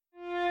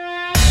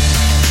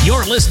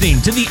You're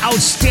listening to the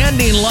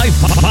Outstanding Life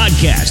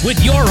Podcast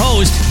with your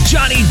host,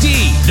 Johnny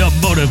D, the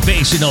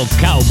motivational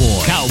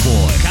cowboy.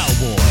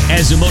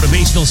 As a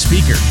motivational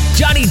speaker,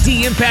 Johnny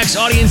D impacts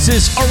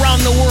audiences around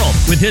the world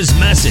with his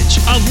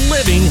message of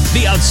living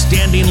the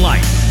outstanding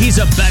life. He's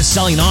a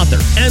best-selling author,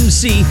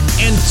 MC,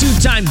 and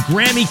two-time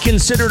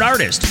Grammy-considered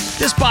artist.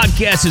 This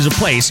podcast is a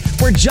place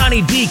where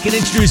Johnny D can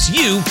introduce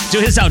you to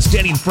his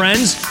outstanding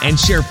friends and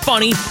share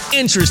funny,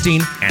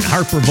 interesting, and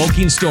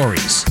heart-provoking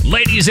stories.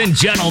 Ladies and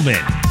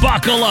gentlemen,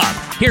 buckle up.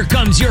 Here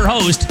comes your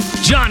host,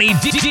 Johnny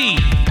D.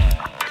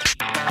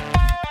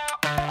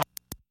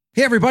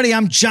 Hey everybody,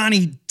 I'm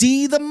Johnny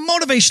D, the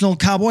motivational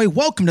cowboy.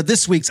 Welcome to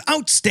this week's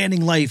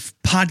Outstanding Life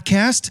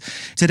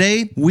podcast.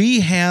 Today,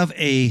 we have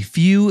a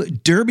few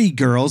Derby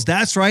girls.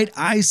 That's right,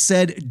 I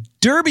said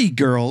Derby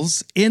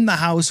girls in the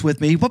house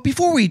with me. But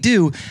before we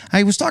do,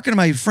 I was talking to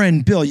my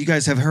friend Bill. You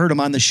guys have heard him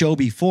on the show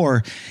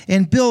before.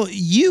 And Bill,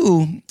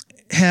 you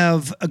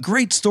have a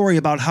great story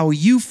about how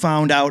you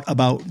found out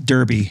about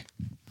Derby.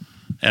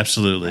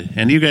 Absolutely.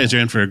 And you guys are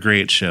in for a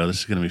great show. This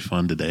is going to be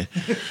fun today.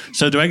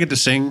 So do I get to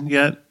sing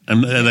yet?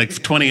 I'm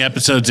like 20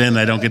 episodes in,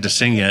 I don't get to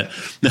sing yet.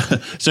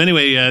 So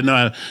anyway,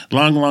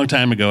 long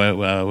time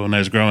ago, when I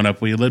was growing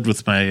up, we lived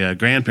with my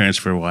grandparents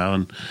for a while.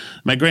 And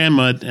my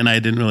grandma and I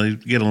didn't really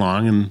get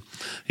along. And,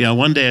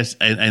 one day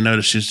I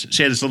noticed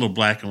she had this little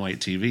black and white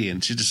TV.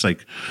 And she's just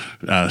like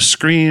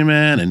screaming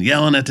and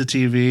yelling at the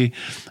TV.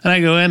 And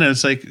I go in and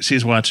it's like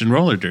she's watching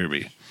roller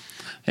derby.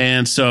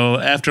 And so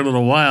after a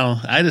little while,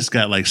 I just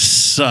got like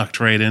sucked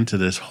right into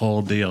this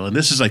whole deal. And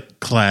this is like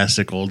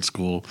classic old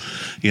school.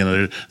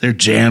 They're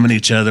jamming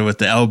each other with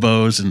the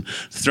elbows and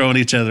throwing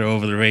each other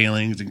over the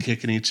railings and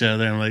kicking each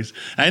other. I'm like,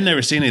 I had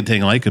never seen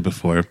anything like it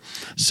before.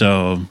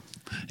 So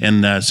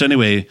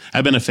anyway,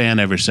 I've been a fan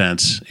ever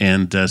since.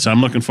 And so I'm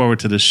looking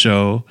forward to this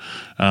show.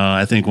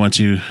 I think once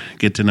you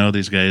get to know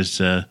these guys,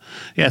 I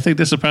think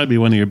this will probably be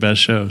one of your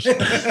best shows.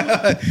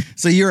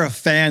 So you're a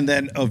fan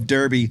then of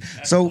Derby.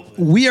 So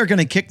we are going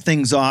to kick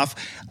things off.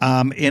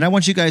 And I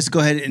want you guys to go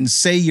ahead and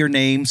say your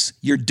names,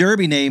 your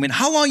Derby name, and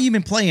how long you've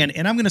been playing.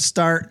 And I'm going to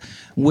start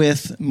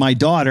with my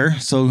daughter.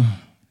 So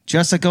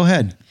Jessa, go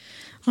ahead.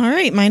 All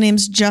right. My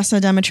name's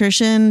Jessa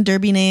Demetrician,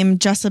 Derby name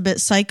Jessa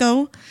Bit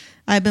Psycho.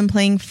 I've been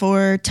playing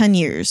for 10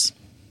 years.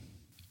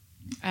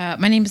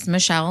 My name is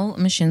Michelle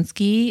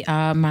Mashinsky.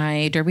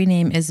 My Derby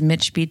name is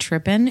Mitch B.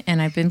 Trippin,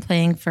 and I've been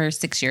playing for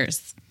 6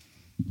 years.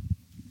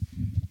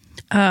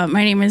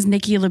 My name is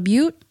Nikki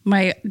LeBute.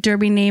 My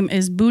Derby name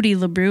is Booty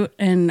LeBute,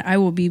 and I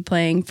will be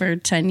playing for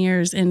 10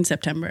 years in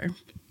September.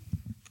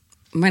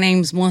 My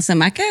name's Melissa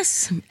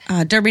Mekas.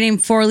 Derby name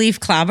Four Leaf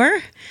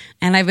Clobber,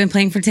 and I've been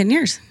playing for 10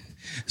 years.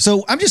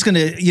 So I'm just going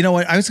to,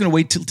 I was going to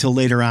wait till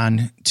later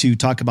on to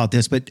talk about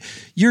this, but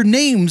your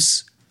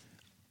names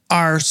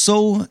are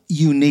so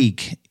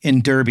unique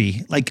in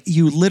Derby. Like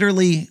you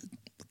literally,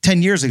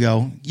 10 years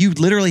ago, you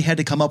literally had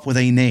to come up with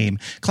a name.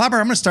 Clobber,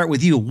 I'm going to start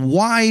with you.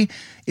 Why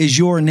is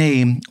your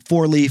name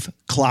Four Leaf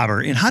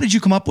Clobber? And how did you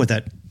come up with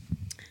it?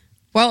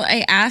 Well,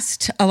 I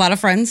asked a lot of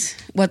friends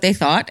what they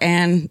thought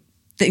and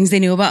things they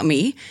knew about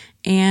me.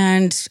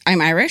 And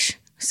I'm Irish,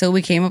 so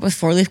we came up with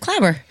Four Leaf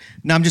Clobber.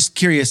 Now, I'm just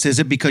curious, is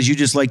it because you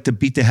just like to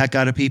beat the heck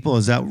out of people?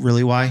 Is that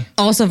really why?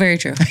 Also very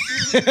true.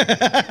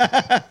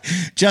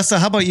 Jessa,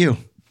 how about you?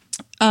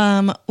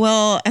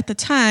 Well, at the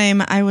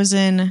time, I was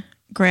in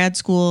grad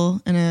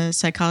school in a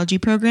psychology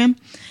program.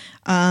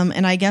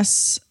 And I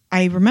guess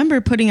I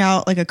remember putting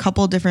out like a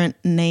couple different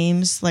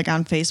names like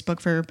on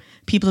Facebook for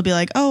people to be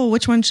like, oh,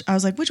 which one? I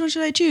was like, which one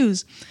should I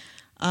choose?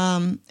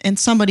 And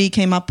somebody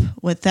came up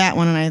with that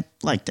one and I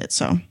liked it.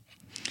 So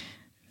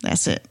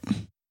that's it.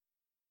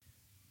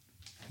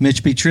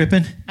 Mitch be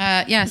tripping?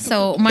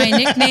 So my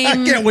nickname...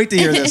 I can't wait to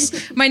hear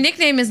this. My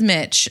nickname is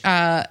Mitch.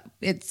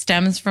 It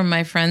stems from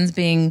my friends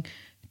being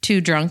too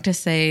drunk to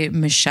say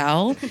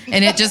Michelle,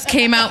 and it just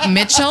came out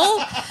Mitchell,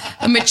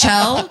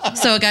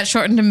 so it got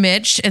shortened to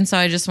Mitch, and so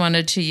I just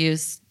wanted to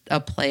use a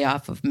play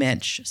off of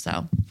Mitch,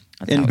 so...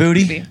 And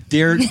Booty,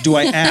 dare do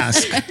I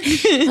ask?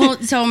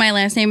 Well, so my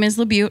last name is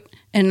LeBute,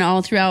 and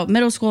all throughout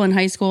middle school and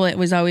high school, it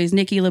was always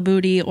Nikki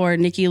LeBooty or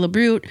Nikki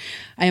LeBrute.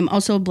 I am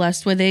also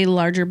blessed with a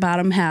larger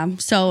bottom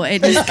half, so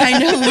it just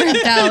kind of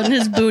worked out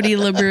as Booty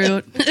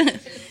LeBrute.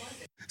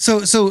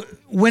 So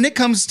when it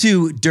comes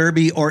to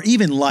Derby or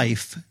even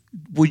life,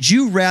 would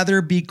you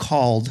rather be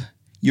called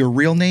your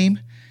real name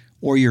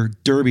or your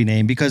Derby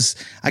name? Because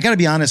I got to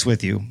be honest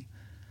with you.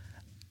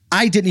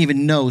 I didn't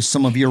even know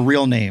some of your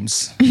real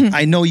names.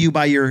 I know you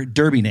by your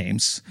Derby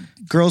names.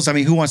 Girls,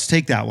 who wants to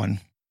take that one?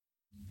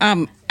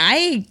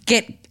 I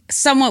get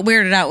somewhat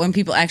weirded out when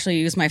people actually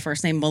use my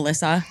first name,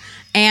 Melissa.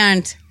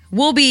 And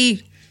we'll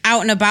be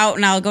out and about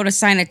and I'll go to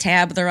sign a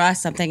tab or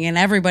something and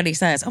everybody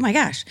says, oh my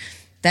gosh,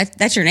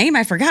 that's your name?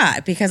 I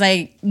forgot. Because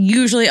I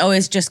usually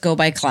always just go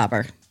by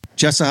Clobber.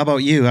 Jessa, how about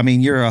you?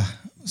 You're a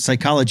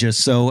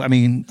psychologist. So,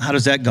 how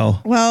does that go?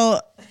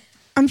 Well,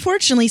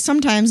 Unfortunately,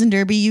 sometimes in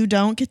Derby, you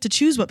don't get to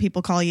choose what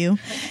people call you,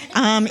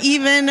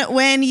 even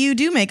when you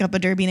do make up a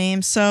Derby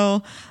name.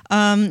 So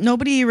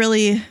nobody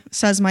really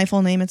says my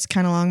full name. It's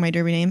kind of long, my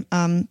Derby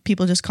name.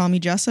 People just call me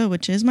Jessa,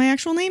 which is my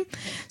actual name.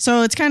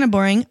 So it's kind of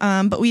boring.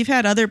 But we've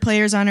had other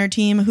players on our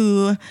team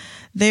who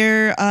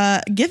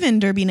their given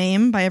Derby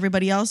name by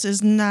everybody else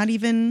is not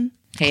even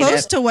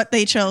close to what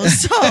they chose.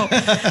 So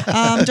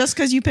just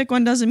because you pick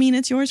one doesn't mean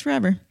it's yours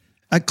forever.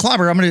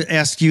 Clobber, I'm going to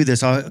ask you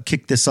this. I'll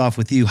kick this off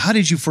with you. How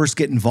did you first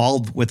get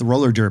involved with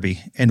roller derby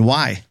and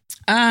why?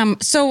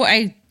 So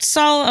I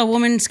saw a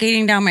woman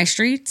skating down my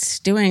streets,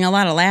 doing a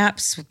lot of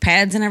laps with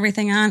pads and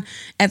everything on.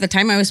 At the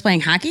time I was playing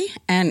hockey,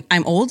 and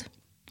I'm old,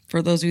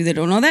 for those of you that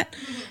don't know that.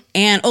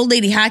 And old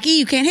lady hockey,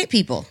 you can't hit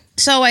people.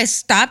 So I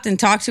stopped and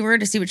talked to her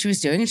to see what she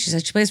was doing. And she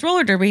said she plays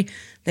roller derby.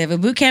 They have a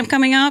boot camp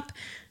coming up.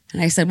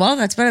 And I said, well,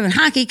 that's better than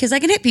hockey because I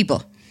can hit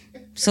people.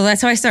 So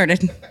that's how I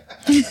started.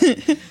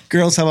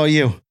 Girls, how about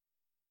you?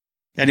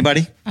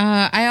 Anybody?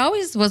 I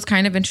always was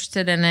kind of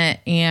interested in it,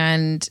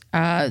 and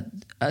a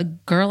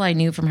girl I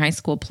knew from high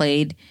school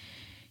played,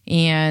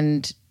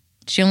 and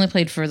she only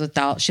played for the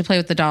Dolls. She played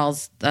with the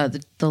Dolls,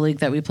 the league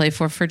that we play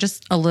for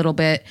just a little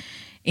bit,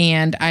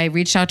 and I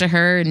reached out to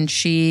her, and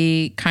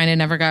she kind of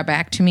never got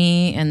back to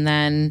me, and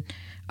then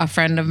a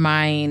friend of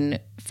mine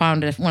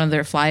found one of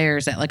their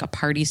flyers at like a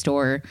party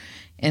store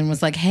and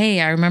was like,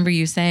 hey, I remember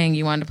you saying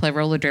you wanted to play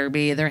roller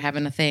derby. They're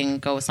having a thing.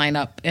 Go sign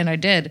up. And I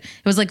did.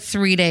 It was like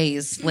 3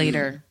 days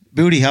later.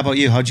 Booty, how about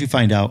you? How'd you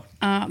find out?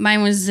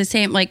 Mine was the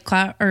same, like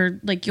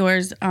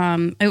yours.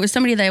 It was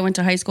somebody that I went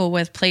to high school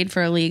with, played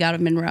for a league out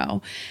of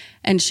Monroe.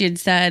 And she had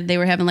said they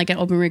were having like an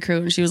open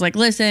recruit. And she was like,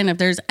 listen, if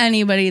there's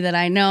anybody that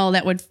I know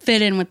that would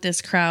fit in with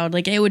this crowd,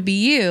 like it would be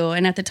you.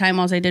 And at the time,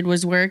 all I did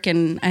was work.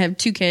 And I have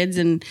 2 kids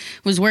and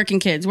was working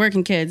kids.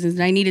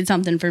 And I needed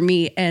something for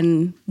me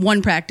and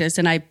one practice.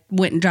 And I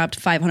went and dropped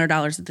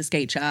 $500 at the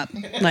skate shop.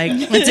 Like,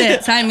 that's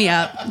it. Sign me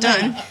up.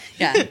 Done.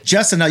 Yeah.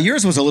 Justin, now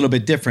yours was a little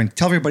bit different.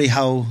 Tell everybody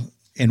how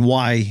and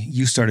why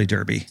you started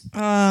derby.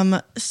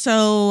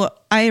 So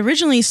I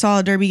originally saw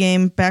a derby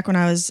game back when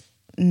I was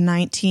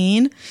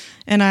 19,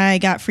 and I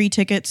got free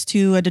tickets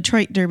to a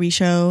Detroit derby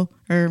show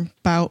or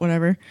bout,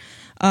 whatever,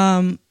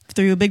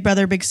 through Big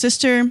Brother Big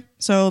Sister.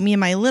 So me and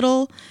my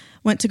little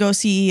went to go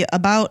see a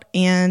bout,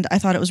 and I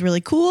thought it was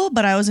really cool,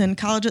 but I was in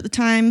college at the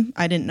time.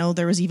 I didn't know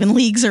there was even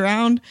leagues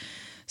around.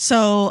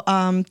 So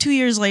 2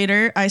 years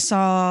later, I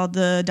saw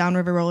the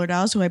Downriver Roller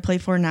Dolls, who I play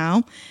for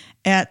now,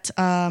 at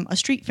a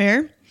street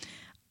fair.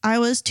 I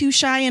was too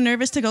shy and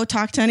nervous to go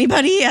talk to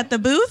anybody at the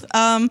booth,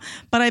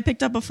 but I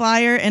picked up a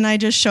flyer and I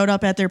just showed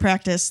up at their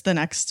practice the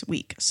next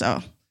week.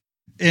 So,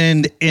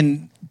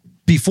 and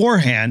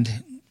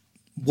beforehand,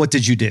 what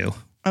did you do?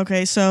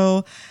 Okay,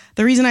 so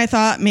the reason I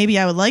thought maybe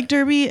I would like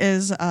derby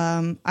is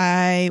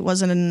I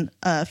wasn't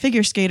a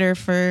figure skater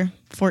for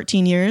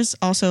 14 years.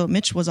 Also,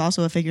 Mitch was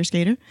also a figure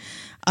skater.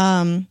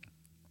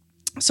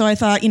 So I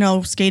thought,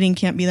 skating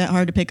can't be that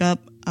hard to pick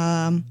up.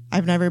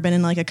 I've never been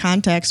in like a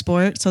contact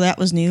sport, so that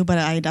was new, but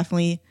I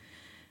definitely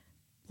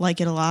like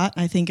it a lot.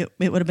 I think it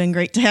would have been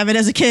great to have it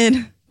as a kid.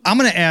 I'm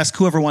going to ask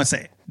whoever wants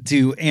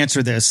to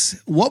answer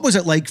this. What was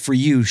it like for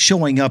you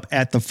showing up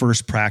at the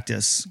first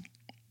practice?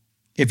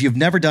 If you've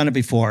never done it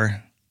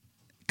before,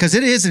 because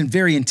it isn't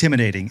very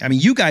intimidating. I mean,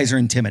 you guys are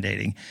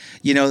intimidating,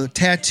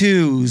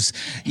 tattoos,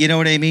 you know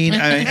what I mean?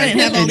 I didn't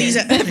have all these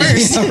at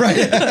first. Yeah,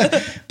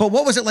 right. But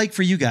what was it like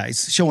for you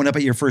guys showing up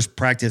at your first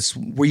practice?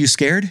 Were you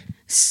scared?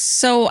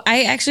 So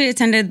I actually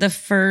attended the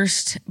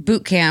first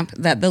boot camp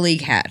that the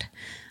league had.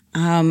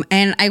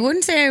 And I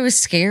wouldn't say I was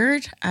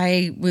scared.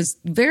 I was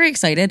very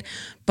excited,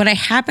 but I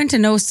happened to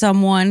know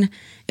someone.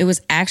 It was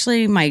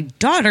actually my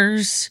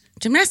daughter's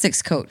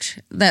gymnastics coach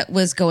that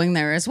was going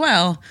there as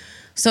well.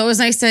 So it was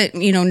nice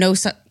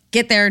to,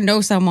 get there,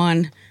 know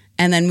someone,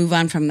 and then move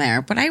on from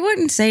there. But I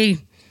wouldn't say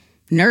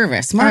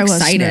nervous, more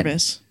excited. I was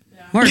nervous.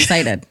 More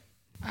excited.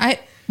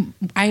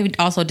 I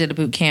also did a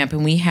boot camp,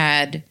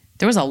 and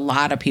there was a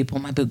lot of people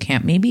in my boot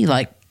camp, maybe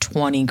like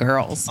 20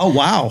 girls. Oh,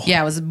 wow.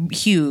 Yeah, it was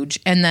huge.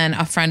 And then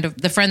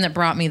the friend that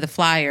brought me the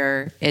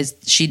flyer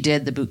she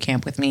did the boot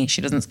camp with me.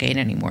 She doesn't skate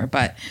anymore,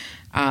 but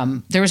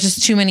there was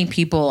just too many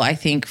people, I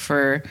think,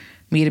 for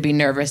me to be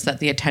nervous that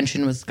the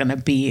attention was going to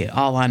be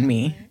all on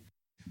me.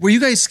 Were you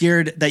guys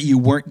scared that you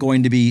weren't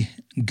going to be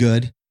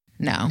good?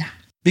 No.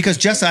 Because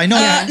Jessa, I know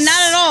Not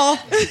at all.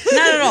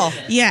 Not at all.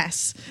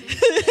 Yes.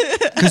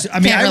 because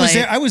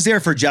I was there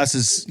for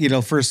Jess's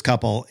first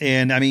couple,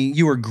 and I mean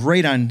you were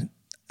great on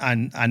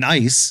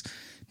ice,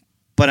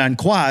 but on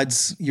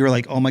quads you were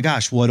like, oh my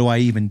gosh, what do I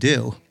even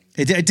do?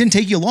 It didn't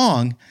take you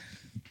long,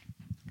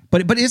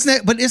 but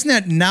isn't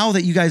that now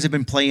that you guys have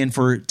been playing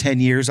for 10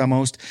 years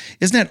almost?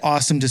 Isn't that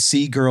awesome to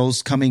see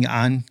girls coming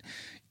on?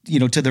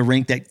 To the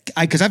rink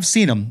because I've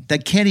seen them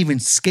that can't even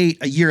skate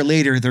a year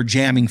later. They're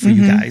jamming for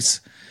you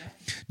guys.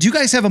 Do you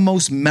guys have a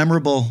most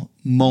memorable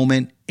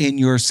moment in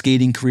your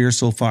skating career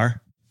so far?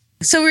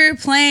 So we were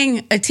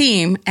playing a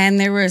team, and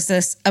there was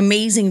this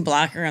amazing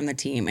blocker on the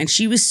team, and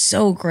she was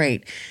so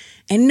great,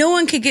 and no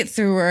one could get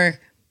through her.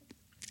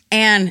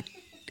 And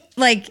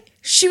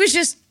she was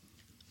just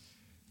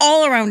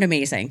all around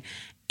amazing.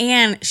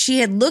 And she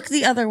had looked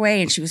the other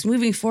way and she was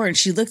moving forward and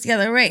she looked the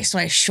other way. So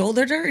I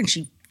shouldered her and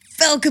she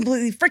fell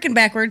completely freaking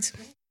backwards.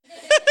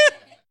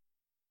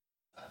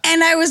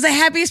 And I was the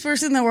happiest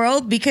person in the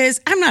world because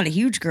I'm not a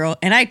huge girl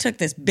and I took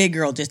this big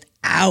girl just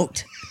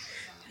out.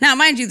 Now,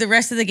 mind you, the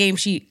rest of the game,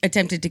 she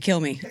attempted to kill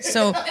me.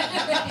 So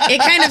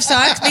it kind of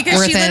sucks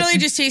because she literally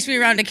just chased me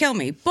around to kill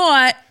me.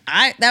 But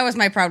that was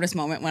my proudest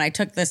moment when I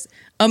took this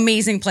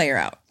amazing player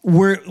out.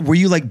 Were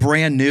you like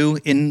brand new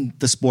in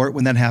the sport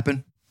when that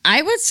happened?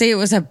 I would say it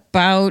was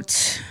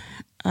about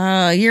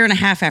a year and a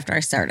half after I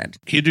started.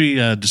 Could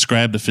you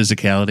describe the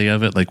physicality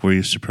of it? Like, were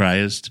you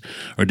surprised,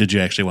 or did you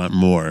actually want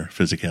more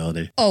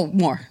physicality? Oh,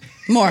 more,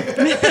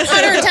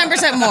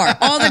 110% more,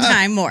 all the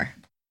time, more.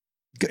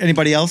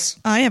 Anybody else?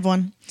 I have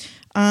one.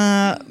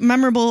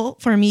 Memorable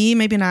for me,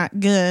 maybe not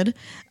good.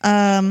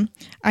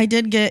 I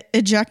did get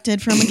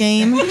ejected from a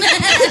game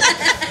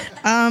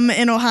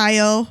in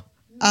Ohio.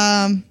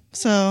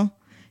 So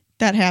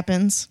that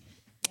happens.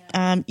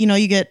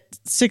 You get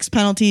 6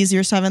 penalties,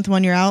 your 7th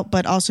one you're out,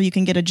 but also you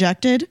can get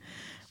ejected,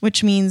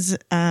 which means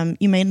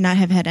you may not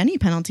have had any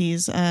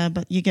penalties,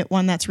 but you get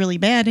one that's really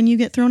bad and you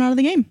get thrown out of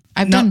the game.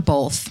 I've done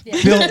both.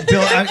 Bill,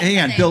 hang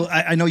on. Bill,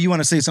 I know you want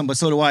to say something, but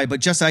so do I.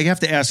 But Jess, I have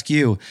to ask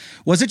you,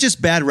 was it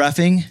just bad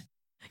reffing?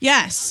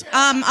 Yes,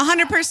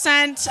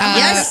 100%.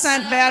 Yes.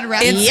 Bad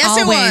refs. It's Yes,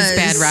 it always was.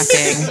 bad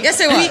roughing. Yes,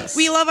 it was.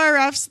 We love our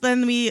refs.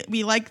 Then we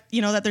like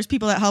that there's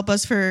people that help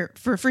us for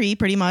free,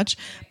 pretty much.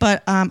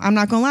 But I'm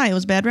not gonna lie, it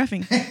was bad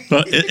reffing.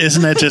 Well,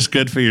 isn't that just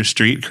good for your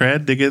street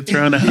cred to get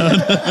thrown out?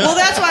 Well,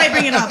 that's why I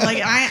bring it up.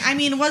 Like, I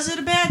mean, was it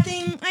a bad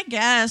thing? I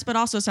guess, but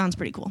also sounds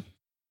pretty cool.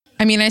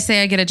 I mean, I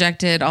say I get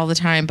ejected all the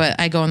time,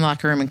 but I go in the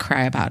locker room and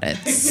cry about it.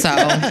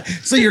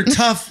 So you're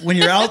tough when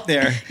you're out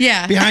there.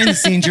 Yeah. Behind the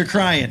scenes, you're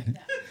crying.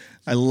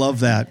 I love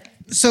that.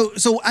 So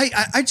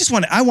I just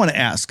want to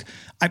ask.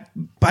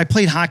 I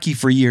played hockey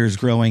for years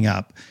growing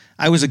up.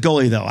 I was a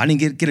goalie though. I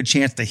didn't get a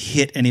chance to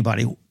hit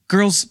anybody.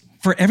 Girls,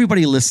 for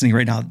everybody listening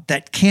right now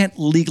that can't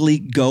legally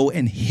go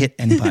and hit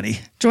anybody,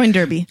 Join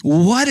Derby.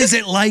 what is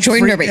it like?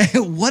 Join Derby.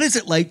 What is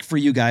it like for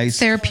you guys?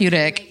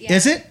 therapeutic.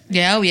 Is it?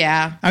 Yeah, oh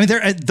yeah. I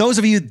mean, those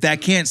of you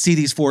that can't see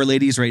these 4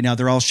 ladies right now,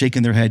 they're all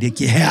shaking their head.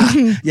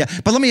 Yeah, yeah.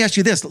 But let me ask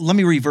you this. Let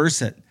me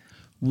reverse it.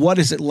 What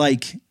is it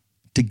like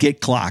to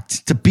get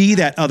clocked, to be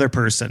that other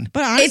person?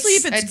 But honestly,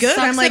 if it's good,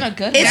 I'm like,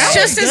 It's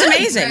just as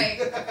amazing.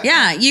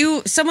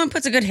 Yeah, someone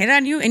puts a good hit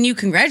on you and you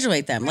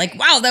congratulate them. Like,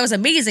 wow, that was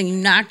amazing. You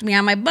knocked me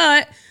on my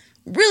butt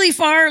really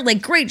far.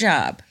 Like, great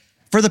job.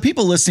 For the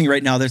people listening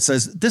right now that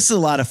says, this is a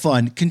lot of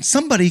fun, can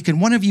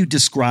one of you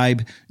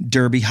describe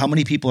Derby? How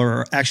many people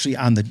are actually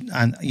on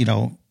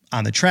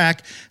the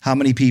track? How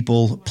many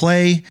people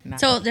play?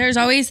 So there's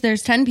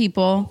 10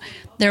 people.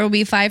 There will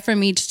be 5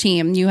 from each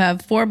team. You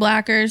have 4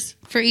 blockers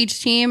for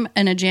each team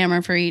and a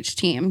jammer for each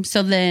team.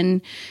 So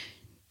then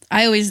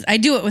I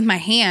do it with my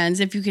hands,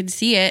 if you could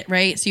see it,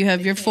 right? So you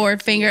have your 4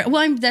 finger.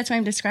 Well, that's why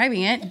I'm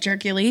describing it,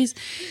 Jercules.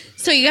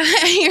 So you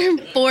got your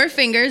 4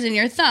 fingers and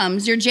your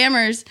thumbs. Your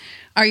jammers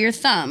are your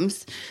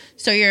thumbs.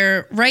 So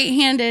your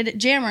right-handed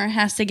jammer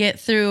has to get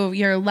through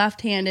your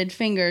left-handed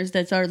fingers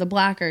that are the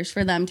blockers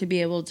for them to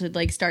be able to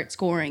like start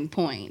scoring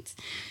points.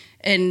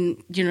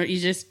 And you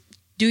just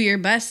do your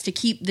best to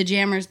keep the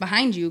jammers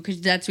behind you,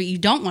 because that's what you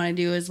don't want to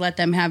do, is let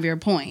them have your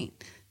point.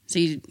 So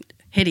you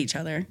hit each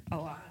other a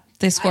lot.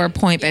 They score a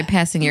point by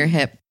passing your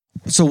hip.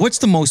 So what's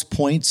the most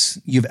points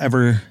you've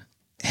ever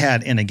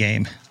had in a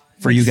game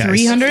for you guys?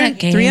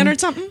 300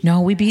 something? No,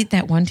 we beat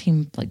that one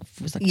team like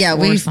it was like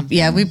 4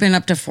 something. We've been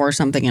up to 4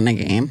 something in a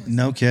game.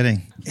 No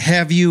kidding.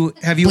 Have you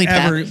Bleep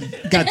ever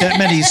got that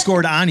many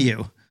scored on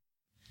you?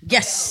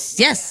 Yes.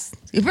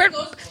 Pretty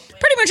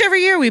much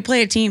every year we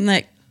play a team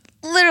that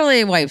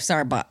literally wipes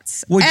our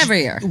butts.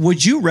 Every year.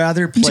 Would you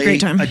rather play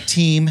great time. a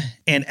team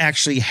and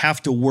actually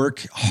have to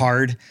work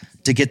hard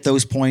to get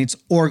those points,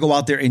 or go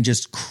out there and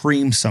just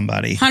cream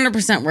somebody?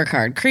 100% work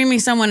hard. Creaming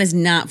someone is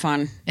not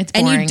fun. It's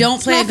and boring. you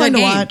don't play not a good fun to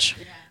game. watch.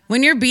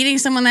 When you're beating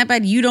someone that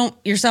bad, you don't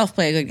yourself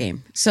play a good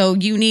game. So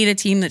you need a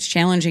team that's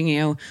challenging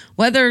you,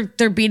 whether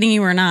they're beating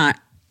you or not,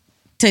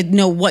 to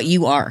know what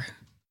you are.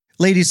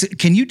 Ladies,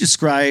 can you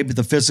describe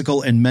the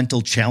physical and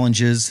mental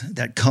challenges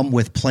that come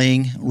with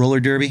playing roller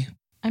derby?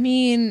 I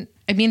mean,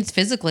 it's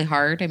physically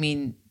hard. I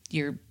mean,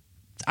 you're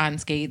on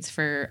skates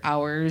for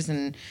hours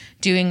and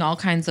doing all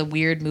kinds of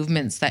weird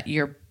movements that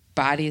your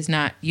body is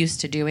not used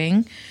to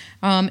doing.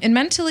 And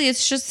mentally,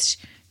 it's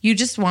just, you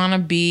just want to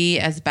be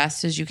as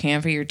best as you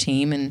can for your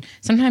team. And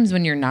sometimes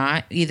when you're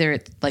not, either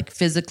it's like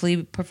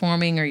physically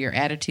performing or your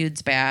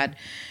attitude's bad.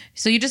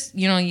 So you just,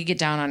 you get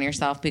down on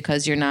yourself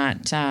because you're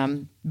not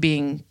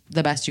being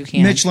the best you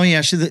can. Mitch, let me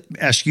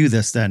ask you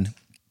this then.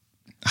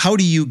 How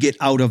do you get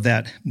out of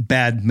that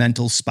bad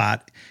mental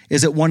spot?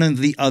 Is it one of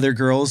the other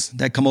girls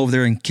that come over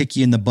there and kick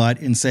you in the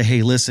butt and say,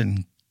 "Hey,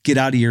 listen, get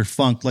out of your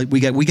funk. Like we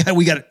got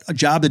a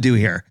job to do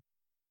here"?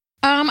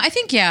 I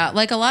think, yeah,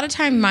 like a lot of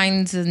time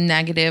mine's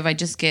negative. I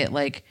just get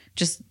like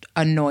just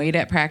annoyed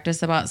at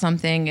practice about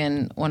something,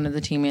 and one of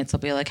the teammates will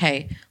be like,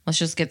 hey, let's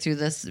just get through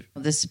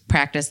this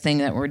practice thing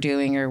that we're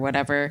doing or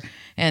whatever.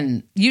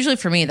 And usually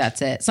for me,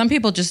 that's it. Some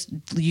people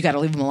you got to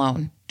leave them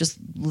alone. Just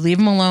leave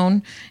them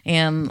alone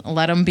and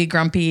let them be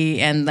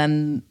grumpy, and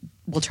then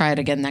we'll try it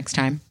again next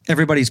time.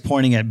 Everybody's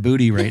pointing at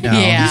Booty right now.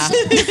 Yeah.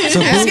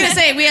 So I was going to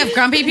say, we have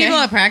grumpy people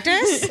at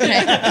practice?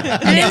 I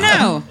didn't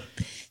know.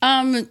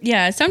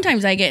 Yeah,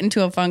 sometimes I get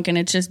into a funk and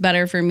it's just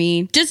better for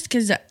me just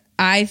because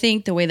I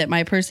think the way that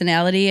my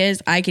personality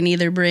is, I can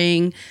either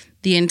bring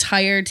the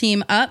entire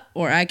team up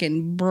or I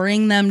can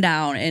bring them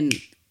down. And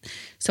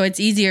so it's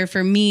easier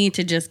for me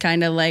to just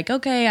kind of like,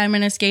 okay, I'm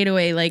going to skate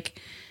away.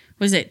 Like,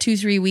 was it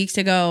 2-3 weeks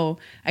ago,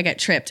 I got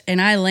tripped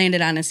and I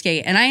landed on a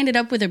skate and I ended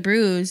up with a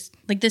bruise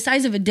like the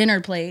size of a dinner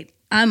plate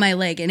on my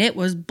leg, and it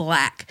was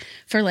black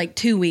for like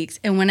 2 weeks.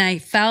 And when I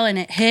fell and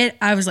it hit,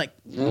 I was like,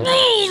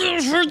 oh,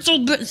 this hurts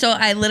so bad. So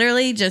I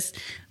literally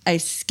I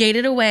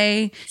skated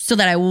away so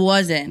that I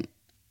wasn't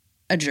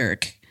a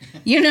jerk.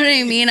 You know what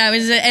I mean?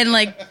 And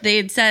like they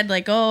had said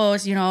like, oh,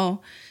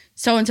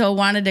 so-and-so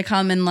wanted to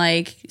come and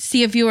like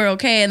see if you were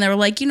okay. And they were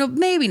like,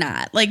 maybe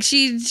not. Like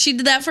she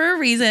did that for a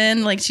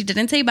reason. Like she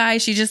didn't say bye.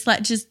 She just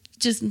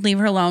leave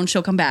her alone.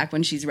 She'll come back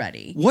when she's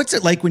ready. what's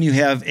it like when you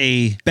have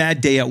a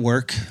bad day at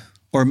work,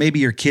 or maybe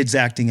your kid's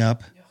acting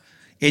up,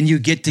 and you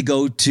get to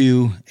go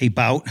to a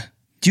bout?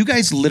 Do you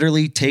guys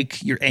literally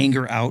take your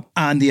anger out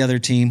on the other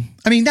team?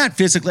 I mean, not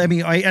physically. I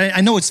mean,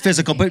 I know it's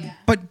physical, but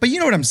you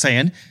know what I'm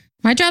saying.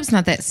 My job's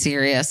not that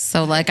serious.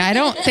 So like, I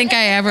don't think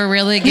I ever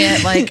really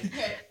get like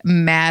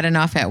mad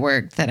enough at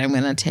work that I'm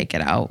going to take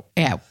it out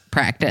at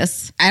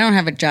practice. I don't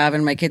have a job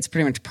and my kid's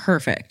pretty much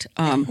perfect.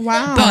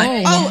 Wow.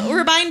 But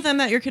remind them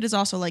that your kid is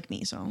also like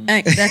me. So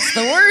that's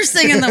the worst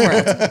thing in the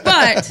world.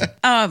 But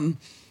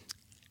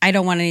I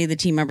don't want any of the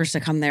team members to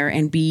come there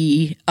and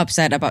be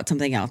upset about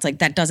something else. Like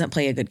that doesn't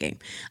play a good game.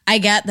 I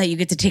get that you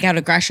get to take out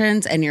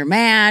aggressions and you're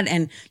mad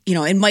and,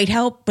 it might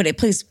help, but it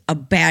plays a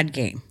bad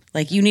game.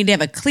 Like you need to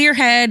have a clear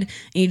head.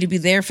 You need to be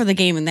there for the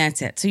game, and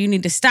that's it. So you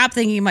need to stop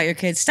thinking about your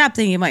kids, stop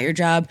thinking about your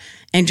job,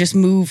 and just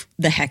move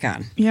the heck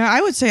on. yeah, I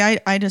would say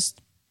I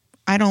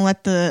don't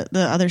let the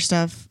other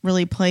stuff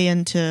really play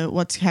into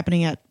what's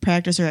happening at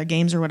practice or at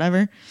games or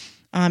whatever.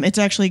 It's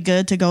actually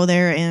good to go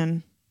there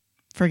and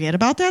forget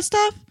about that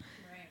stuff.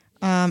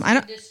 I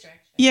don't.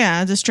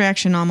 Yeah, a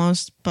distraction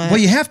almost. But Well,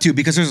 you have to,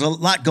 because there's a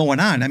lot going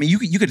on. I mean,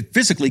 you could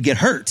physically get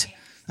hurt.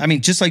 I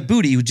mean, just like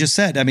Booty, who just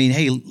said, I mean,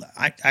 hey,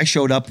 I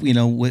showed up,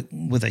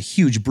 with a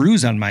huge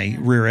bruise on my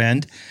rear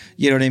end.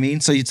 You know what I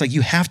mean? So it's like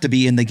you have to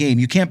be in the game.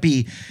 You can't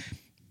be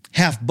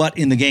half butt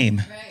in the game.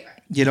 Right.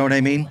 You know what I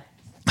mean?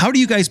 How do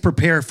you guys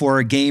prepare for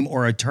a game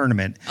or a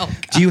tournament? Oh,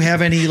 do you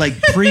have any like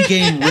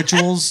pre-game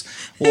rituals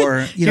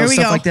or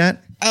stuff like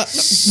that?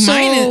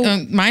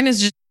 Mine is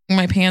just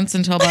my pants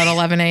until about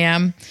 11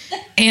 a.m.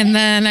 and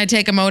then I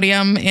take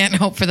Imodium and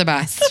hope for the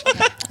best.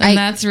 And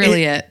that's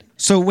really it.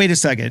 So wait a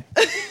second.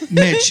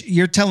 Mitch,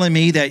 you're telling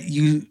me that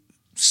you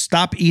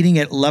stop eating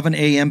at 11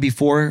 a.m.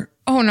 before?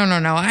 Oh, no.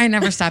 I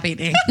never stop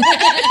eating.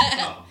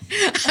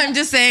 I'm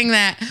just saying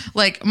that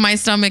like my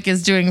stomach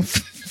is doing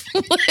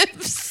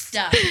flips.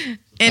 Stop.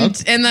 And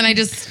then I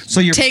just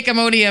take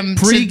Imodium.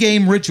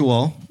 Pre-game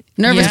ritual.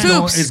 Nervous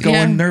poops. Is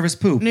going nervous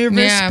poop.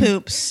 Nervous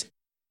poops.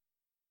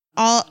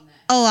 A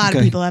lot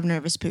of people have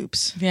nervous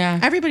poops. Yeah.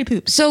 Everybody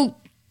poops. So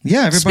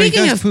yeah, everybody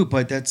does poop,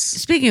 but that's...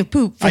 Speaking of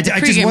poop,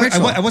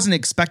 I wasn't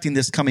expecting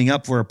this coming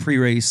up for a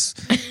pre-race.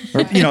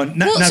 Or,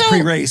 not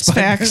pre-race,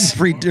 but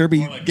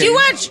pre-derby. Do you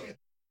watch...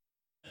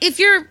 If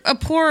you're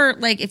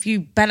if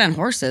you bet on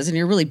horses and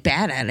you're really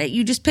bad at it,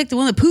 you just pick the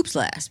one that poops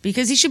last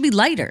because he should be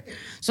lighter.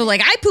 So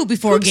like I poop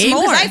before a game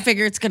because I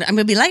figure I'm going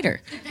to be lighter.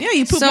 Yeah,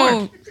 you poop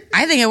more.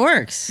 I think it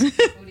works.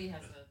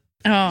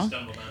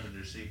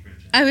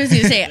 I was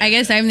going to say, I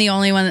guess I'm the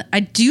only one.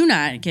 I do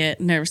not get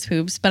nervous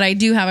poops, but I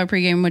do have a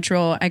pregame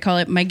ritual. I call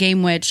it my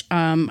game witch.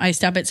 I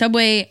stop at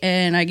Subway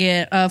and I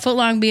get a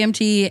foot-long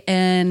BMT,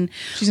 and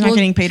she's not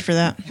getting paid for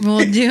that.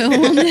 We'll do.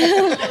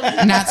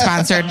 Not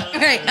sponsored. All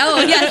right.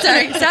 Oh yeah.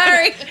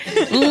 Sorry.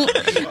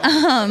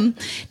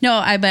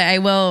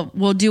 No,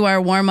 we'll do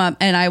our warm up,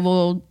 and I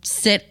will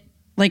sit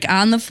like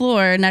on the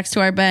floor next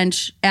to our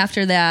bench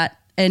after that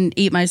and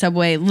eat my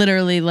Subway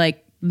literally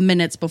like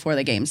minutes before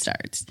the game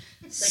starts.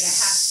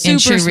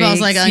 Super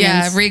smells like onions.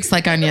 Yeah, reeks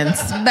like onions.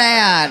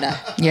 Bad.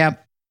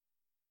 Yep.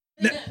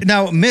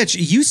 Now, Mitch,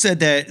 you said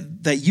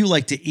that you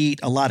like to eat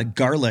a lot of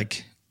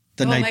garlic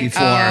the night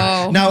before.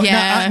 Now,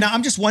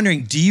 I'm just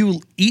wondering, do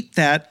you eat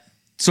that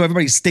so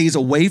everybody stays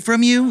away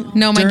from you?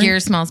 No, my gear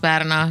smells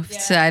bad enough,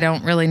 so I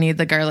don't really need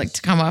the garlic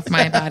to come off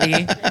my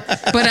body.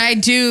 But I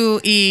do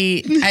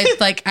eat.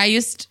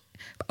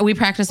 We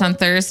practice on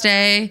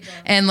Thursday,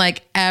 and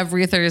like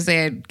every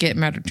Thursday I'd get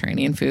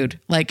Mediterranean food.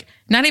 Like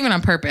not even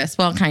on purpose.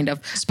 Well, kind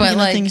of. But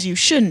like things you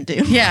shouldn't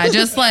do. Yeah,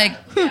 just like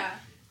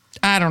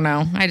I don't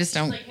know. I just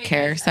don't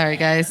care. Sorry,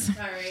 guys.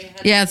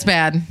 Yeah, it's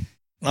bad.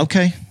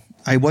 Okay.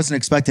 I wasn't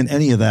expecting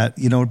any of that,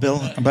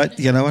 Bill. But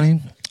you know what I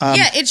mean?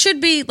 Yeah, it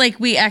should be like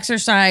we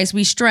exercise,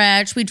 we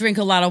stretch, we drink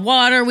a lot of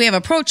water, we have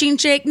a protein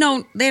shake.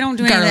 No, they don't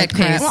do any of Garlic that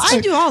crap. paste. Well,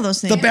 I do all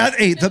those things.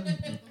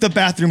 The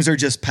bathrooms are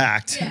just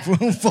packed,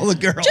 full of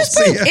girls. Just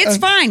poop. It's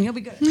fine. You'll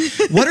be good.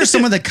 What are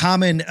some of the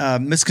common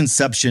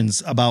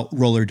misconceptions about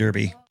roller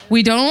derby?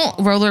 We don't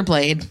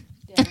rollerblade.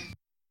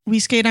 We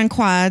skate on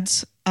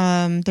quads.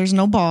 There's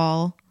no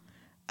ball.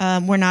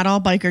 We're not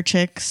all biker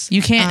chicks.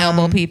 You can't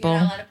elbow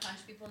people.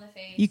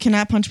 You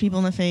cannot punch people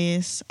in the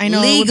face. I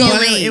know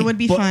Legally. it would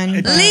be fun.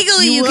 but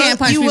Legally, you can't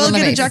punch people You will in the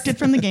get face. ejected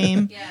from the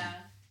game.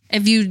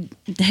 If you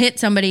hit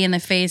somebody in the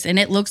face and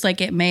it looks like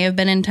it may have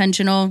been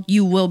intentional,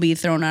 you will be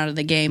thrown out of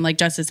the game. Like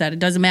Justice said, it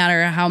doesn't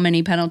matter how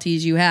many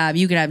penalties you have.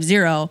 You could have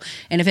 0.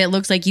 And if it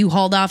looks like you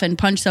hauled off and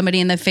punched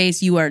somebody in the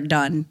face, you are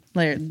done.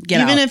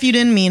 Get out. Even if you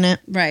didn't mean it.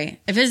 Right.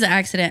 If it's an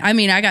accident, I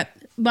mean, I got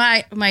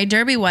my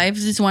derby wife,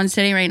 this one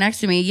sitting right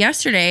next to me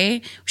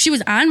yesterday. She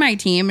was on my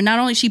team, and not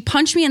only she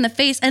punched me in the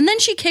face, and then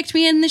she kicked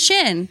me in the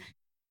shin.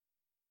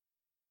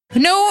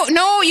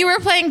 No, you were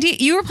playing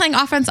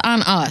offense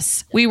on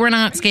us. We were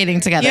not skating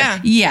together. Yeah.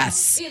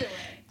 Yes.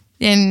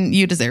 And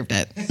you deserved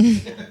it.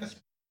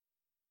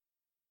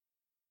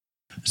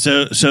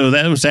 So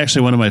that was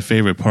actually one of my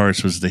favorite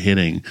parts was the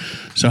hitting.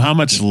 So how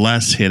much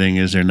less hitting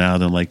is there now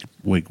than like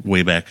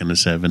way back in the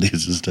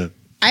 70s and stuff?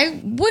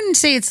 I wouldn't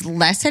say it's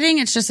less hitting.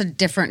 It's just a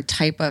different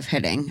type of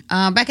hitting.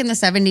 Back in the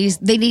 70s,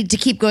 they need to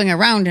keep going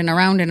around and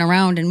around and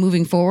around and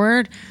moving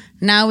forward.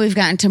 Now we've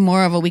gotten to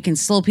more of we can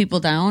slow people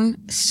down.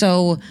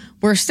 So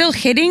we're still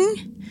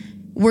hitting.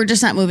 We're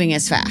just not moving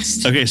as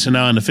fast. Okay, so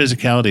now on the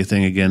physicality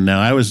thing again, now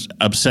I was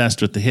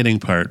obsessed with the hitting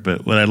part,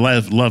 but what I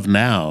love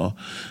now,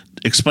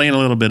 explain a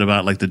little bit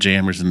about like the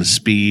jammers and the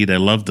speed. I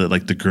love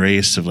the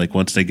grace of like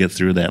once they get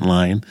through that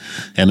line.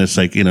 And it's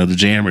like, the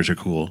jammers are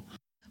cool.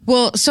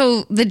 Well,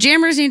 so the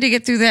jammers need to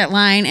get through that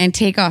line and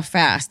take off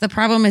fast. The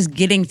problem is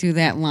getting through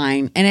that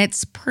line, and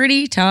it's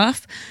pretty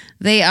tough.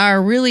 They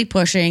are really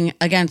pushing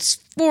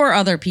against 4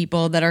 other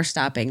people that are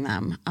stopping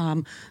them.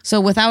 So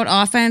without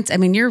offense, I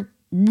mean, you're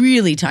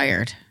really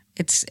tired.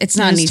 It's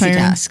not an easy tiring.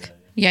 task.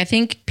 Yeah, I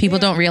think people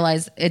don't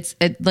realize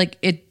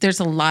there's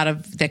a lot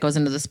of that goes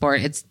into the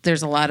sport.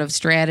 There's a lot of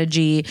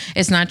strategy.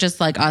 It's not just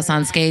like us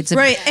on skates,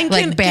 Right. And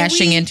like can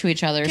bashing we- into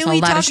each other. Can So a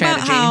we lot talk of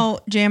strategy. about how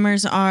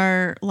jammers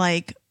are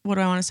like, what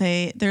do I want to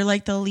say? They're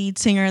like the lead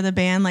singer of the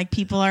band. Like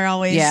people are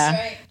always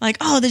like,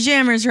 oh, the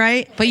jammers,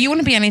 right? But you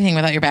wouldn't be anything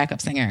without your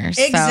backup singers.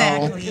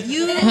 Exactly. So.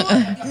 You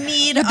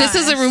need This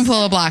is a room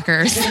full of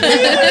blockers.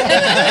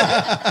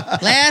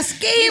 Last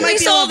game we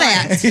saw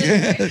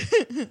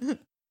that.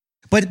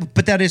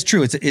 But that is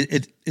true.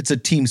 It's a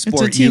team sport.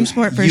 It's a team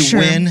sport for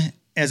sure. You win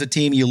as a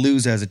team, you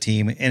lose as a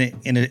team, and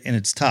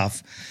it's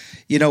tough.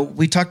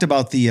 We talked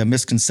about the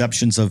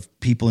misconceptions of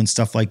people and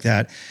stuff like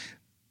that.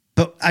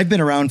 But I've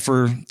been around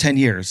for 10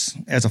 years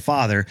as a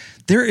father.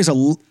 There is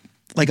the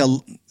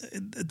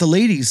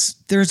ladies,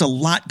 there's a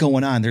lot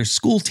going on. There's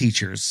school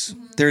teachers.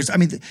 There's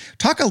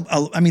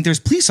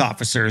police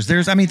officers.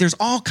 There's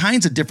all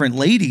kinds of different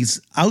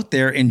ladies out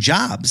there in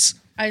jobs.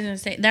 I was going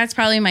to say, that's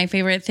probably my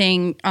favorite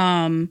thing.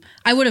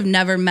 I would have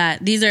never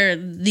met.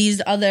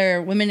 These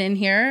other women in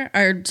here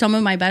are some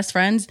of my best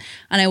friends,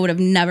 and I would have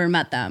never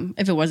met them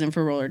if it wasn't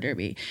for roller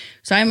derby.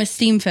 So I'm a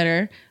steam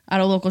fitter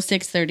out of local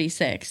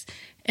 636.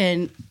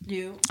 And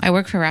you? I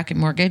work for Rocket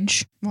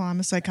Mortgage. Well, I'm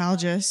a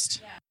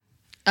psychologist.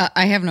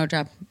 I have no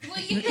job.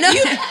 But you did.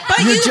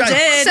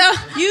 So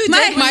You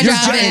my, did. My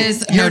job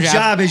is no Your job.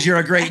 job is you're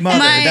a great mother.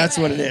 My- That's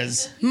what it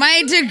is.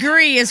 my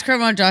degree is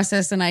criminal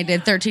justice, and I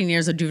did 13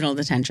 years of juvenile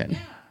detention.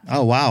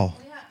 Oh, wow.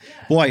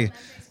 Boy,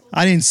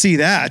 I didn't see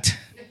that.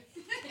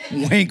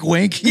 Wink,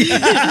 wink.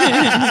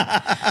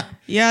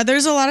 Yeah,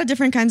 there's a lot of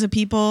different kinds of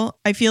people.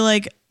 I feel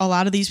like a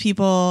lot of these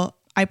people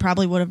I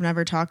probably would have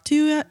never talked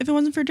to if it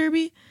wasn't for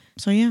Derby.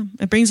 So yeah,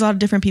 it brings a lot of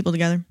different people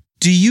together.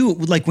 Do you,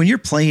 like when you're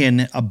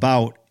playing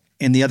about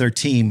in the other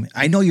team,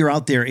 I know you're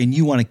out there and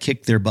you want to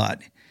kick their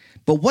butt,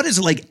 but what is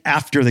it like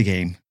after the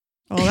game?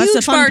 Oh, that's the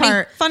Huge fun party.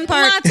 part. Fun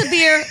part. Lots of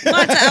beer,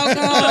 lots of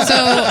alcohol.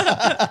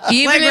 So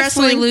even Like if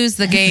wrestling. we lose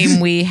the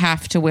game, we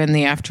have to win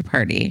the after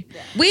party.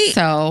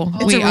 So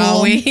a we rule.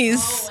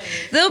 always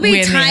There'll be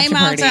win the after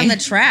timeouts party. on the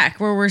track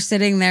where we're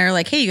sitting there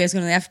like, hey, you guys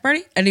going to the after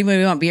party?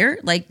 Anybody want beer?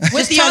 Like,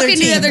 just the other talking to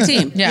the team. other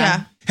team.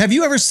 Yeah. Have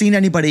you ever seen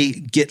anybody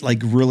get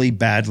like really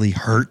badly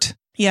hurt?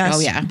 Yes. Oh,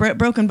 yeah.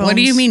 Broken bones. What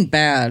do you mean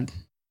bad?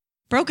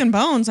 Broken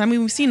bones? I mean,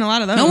 we've seen a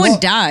lot of those. No one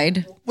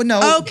died. Well,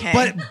 no, Okay.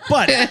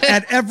 but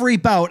at every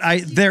bout,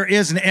 there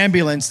is an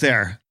ambulance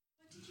there.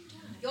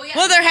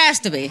 Well, there has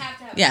to be.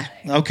 Yeah.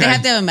 Okay. They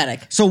have to have a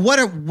medic. So what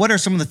are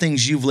some of the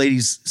things you've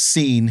ladies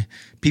seen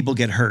people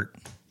get hurt?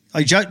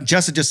 Like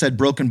Jessica just said,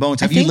 broken bones.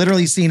 Have you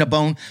literally seen a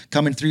bone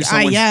coming through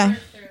someone's? Yeah.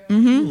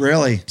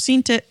 Really?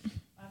 Seen it.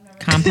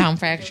 Compound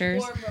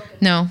fractures.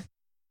 No.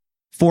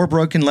 4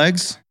 broken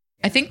legs?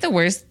 I think the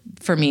worst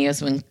for me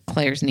is when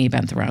Claire's knee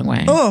bent the wrong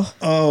way.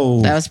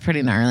 Oh, That was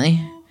pretty gnarly.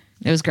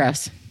 It was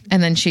gross.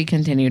 And then she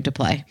continued to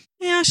play.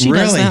 Yeah, she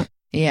does really? that.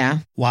 Yeah.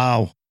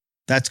 Wow.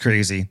 That's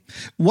crazy.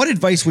 What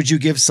advice would you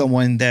give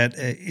someone that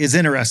is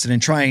interested in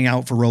trying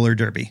out for roller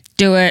derby?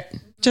 Do it.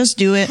 Just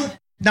do it.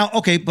 Now,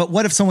 okay, but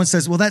what if someone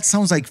says, well, that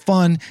sounds like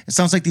fun. It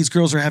sounds like these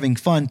girls are having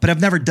fun, but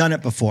I've never done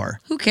it before.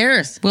 Who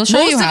cares? We'll show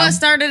Most you of how. us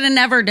started and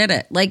never did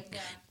it. Like,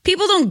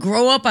 people don't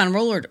grow up on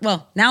roller.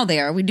 Well, now they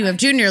are. We do have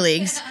junior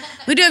leagues.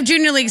 We do have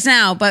junior leagues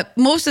now, but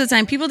most of the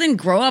time people didn't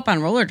grow up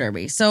on roller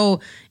derby. So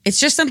it's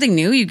just something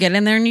new. You get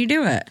in there and you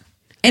do it.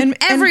 And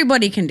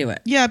everybody can do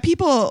it. Yeah,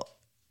 people,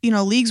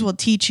 leagues will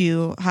teach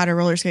you how to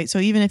roller skate. So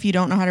even if you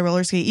don't know how to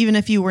roller skate, even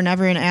if you were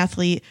never an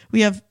athlete,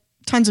 we have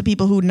tons of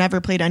people who never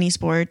played any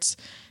sports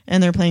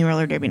and they're playing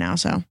roller derby now.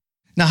 So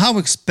Now, how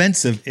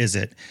expensive is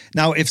it?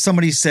 Now, if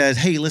somebody says,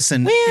 hey,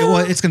 listen,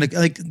 it's going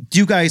to do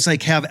you guys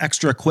have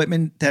extra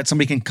equipment that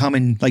somebody can come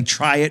and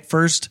try it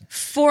first?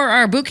 For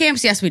our boot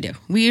camps, yes, we do.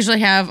 We usually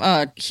have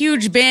a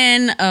huge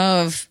bin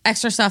of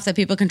extra stuff that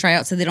people can try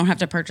out so they don't have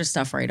to purchase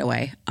stuff right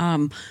away.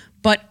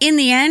 But in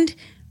the end,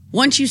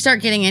 once you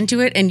start getting into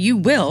it, and you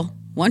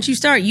want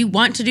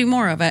to do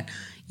more of it,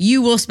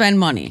 you will spend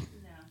money.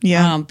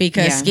 yeah,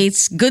 Because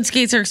good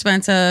skates are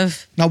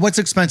expensive. Now, what's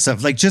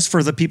expensive? Just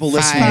for the people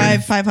listening.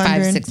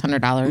 $500.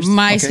 $600.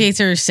 My skates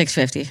are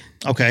 $650.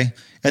 Okay.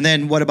 And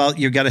then what about,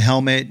 you got a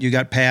helmet, you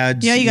got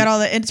pads? Yeah, you got all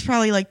that. It's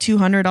probably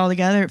 $200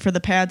 altogether for the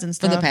pads and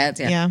stuff. the pads,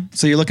 yeah.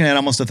 So you're looking at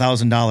almost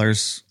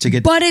 $1,000 to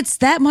get. But it's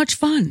that much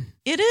fun.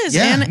 It is.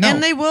 Yeah,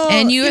 and they will.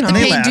 And you have to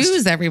they pay last.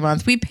 dues every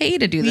month. We pay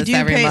to do this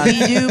every month.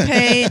 We do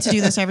pay to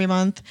do this every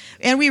month.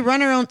 And we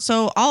run our own.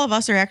 So all of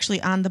us are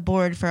actually on the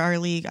board for our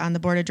league, on the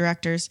board of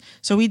directors.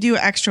 So we do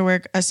extra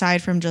work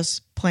aside from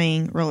just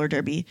playing roller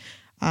derby.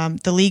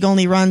 The league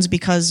only runs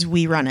because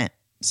we run it.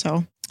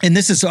 So. And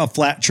this is a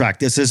flat track.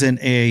 This isn't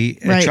a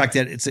Right. track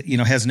that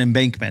has an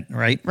embankment,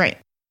 right? Right.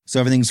 So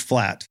everything's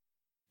flat.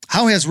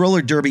 How has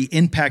roller derby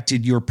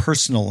impacted your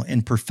personal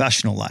and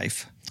professional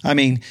life? I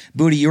mean,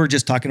 Booty, you were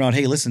just talking about,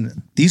 hey,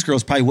 listen, these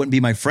girls probably wouldn't be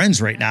my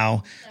friends right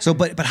now. So,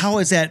 but how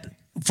is that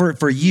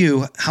for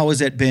you? How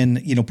has it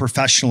been,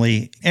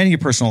 professionally and in your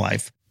personal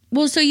life?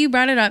 Well, so you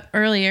brought it up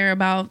earlier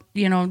about,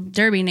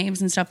 derby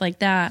names and stuff like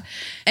that.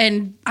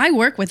 And I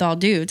work with all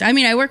dudes. I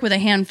mean, I work with a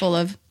handful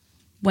of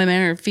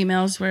women or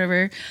females,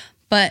 whatever.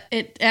 But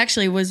it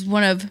actually was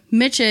one of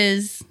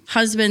Mitch's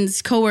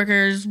husband's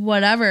coworkers,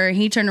 whatever.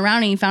 He turned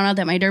around and he found out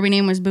that my derby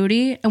name was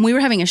Booty. And we were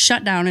having a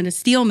shutdown at a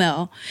steel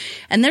mill.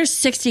 And there's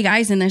 60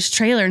 guys in this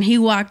trailer. And he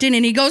walked in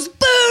and he goes,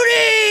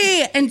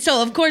 Booty! And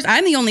so, of course,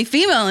 I'm the only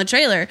female in the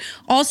trailer.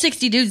 All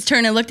 60 dudes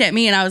turned and looked at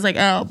me. And I was like,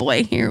 oh,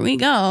 boy, here we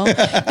go.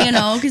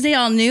 Because they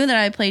all knew that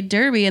I played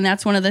derby. And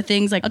that's one of the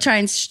things, I'll try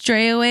and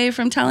stray away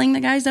from telling the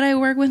guys that I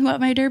work with what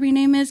my derby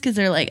name is. Because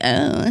they're like, oh,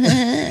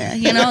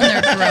 and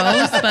they're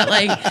gross.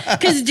 But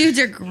because dudes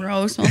are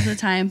gross most of the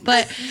time.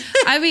 But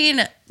I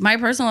mean, my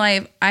personal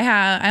life,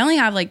 I only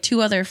have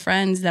 2 other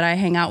friends that I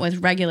hang out with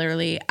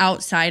regularly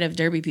outside of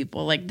derby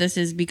people. This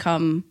has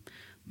become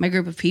my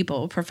group of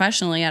people.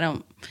 Professionally, I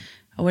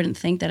wouldn't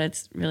think that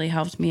it's really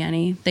helped me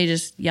any. They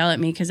just yell at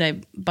me because I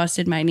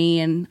busted my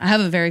knee and I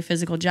have a very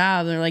physical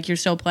job. They're like, you're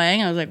still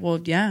playing? I was like, well,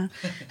 yeah.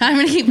 I'm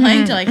going to keep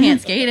playing till I can't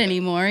skate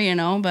anymore,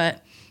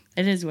 but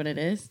it is what it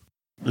is.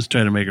 Let's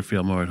try to make her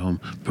feel more at home.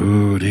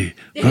 Booty,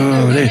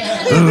 booty,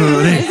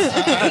 booty.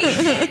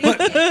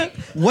 But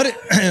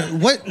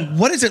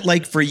what is it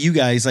like for you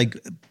guys,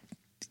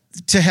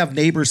 to have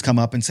neighbors come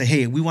up and say,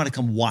 hey, we want to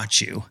come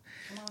watch you?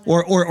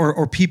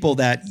 Or people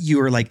that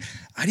you are like,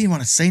 I didn't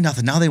want to say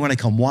nothing. Now they want to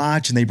come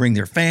watch and they bring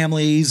their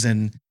families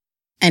and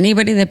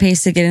Anybody that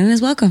pays to get in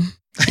is welcome.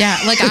 Yeah,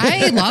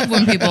 I love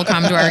when people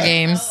come to our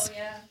games.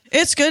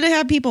 It's good to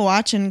have people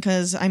watching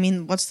because,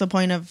 what's the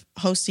point of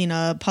hosting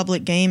a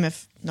public game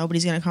if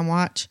nobody's going to come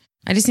watch?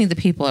 I just need the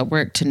people at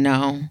work to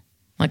know.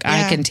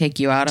 I can take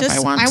you out if I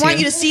want to. I want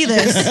you to see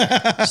this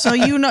so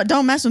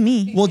don't mess with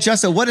me. Well,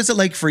 Jessa, what is it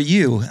like for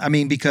you?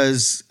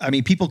 Because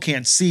people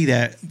can't see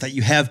that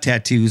you have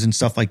tattoos and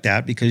stuff like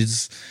that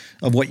because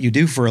of what you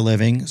do for a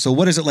living. So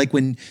what is it like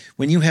when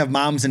you have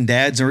moms and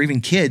dads or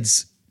even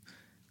kids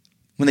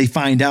when they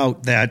find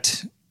out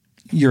that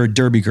you're a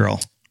derby girl?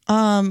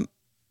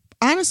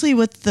 Honestly,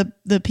 with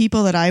the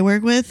people that I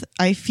work with,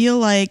 I feel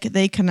like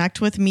they connect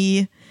with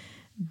me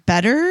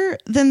better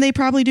than they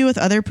probably do with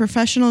other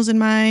professionals in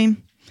my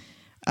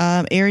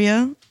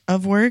area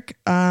of work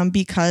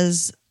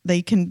because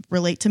they can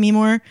relate to me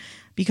more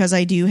because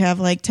I do have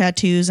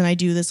tattoos and I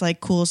do this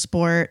cool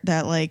sport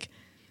that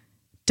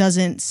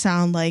doesn't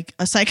sound like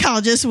a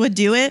psychologist would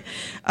do it.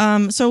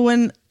 So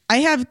when I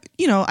have,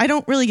 I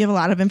don't really give a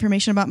lot of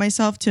information about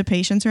myself to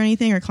patients or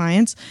anything or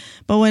clients,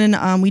 but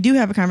when we do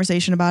have a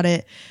conversation about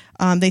it,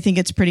 they think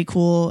it's pretty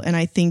cool. And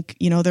I think,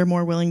 they're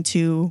more willing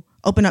to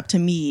open up to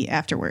me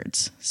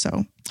afterwards.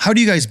 So how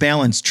do you guys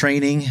balance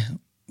training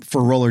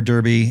for roller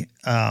derby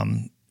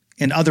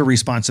and other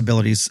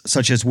responsibilities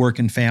such as work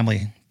and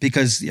family?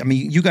 Because,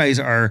 you guys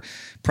are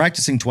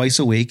practicing twice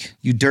a week.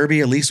 You derby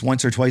at least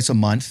once or twice a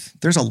month.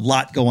 There's a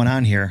lot going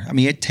on here.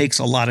 It takes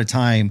a lot of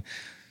time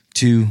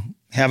to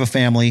have a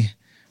family,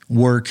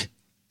 work,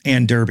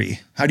 and derby.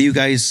 How do you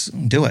guys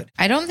do it?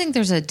 I don't think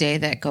there's a day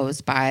that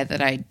goes by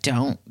that I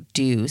don't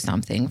do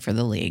something for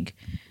the league.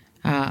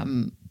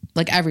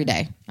 Every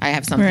day I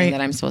have something Right.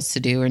 that I'm supposed to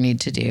do or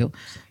need to do.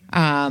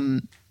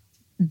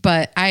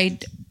 but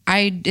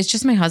it's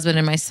just my husband,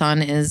 and my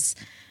son is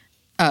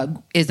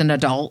an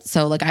adult.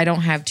 So like, I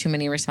don't have too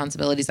many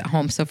responsibilities at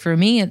home. So for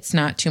me, it's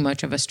not too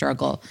much of a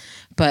struggle,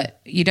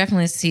 but you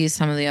definitely see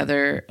some of the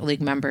other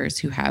league members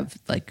who have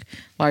like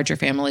larger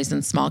families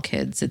and small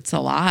kids. It's a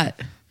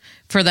lot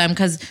for them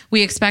because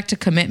we expect a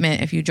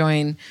commitment. If you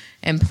join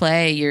and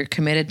play, you're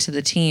committed to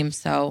the team.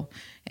 So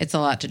it's a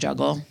lot to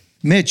juggle.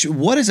 Mitch,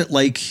 what is it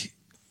like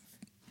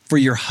for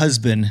your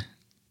husband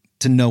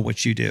to know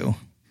what you do?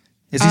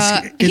 Is he's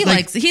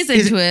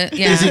into it.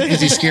 Yeah.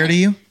 Is he scared of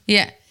you?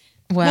 Yeah.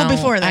 Well,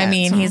 before that, I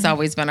mean, he's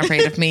always been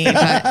afraid of me,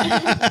 but,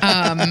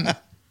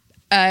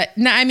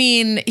 no, I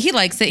mean, he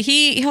likes it.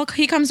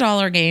 He comes to all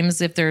our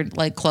games if they're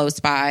like close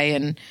by,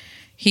 and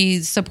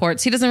he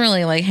supports. He doesn't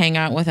really like hang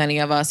out with any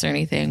of us or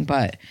anything,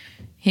 but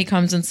he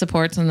comes and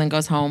supports and then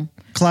goes home.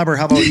 Clobber,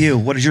 how about you?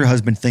 What does your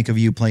husband think of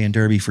you playing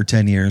derby for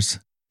 10 years?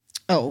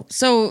 Oh,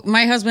 so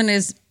my husband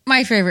is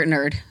my favorite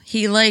nerd.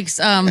 He likes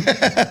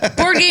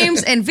board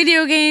games and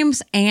video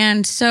games.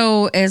 And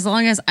so as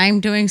long as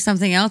I'm doing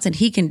something else and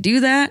he can do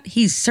that,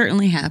 he's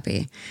certainly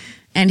happy.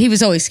 And he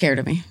was always scared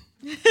of me.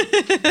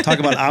 Talk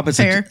about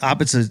opposites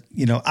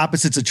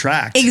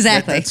attract.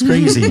 Exactly. That's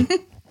crazy.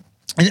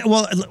 And,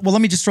 well,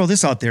 let me just throw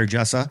this out there,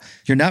 Jessa.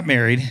 You're not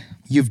married.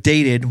 You've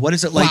dated. What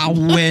is it like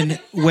when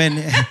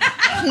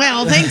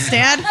Well, thanks,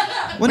 Dad.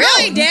 Well,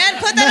 Really,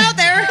 Dad? Put that out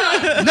there.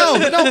 No,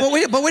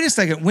 but wait a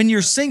second. When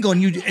you're single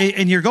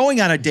and you're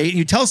going on a date and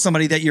you tell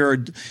somebody that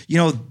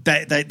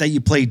that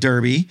you play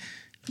derby,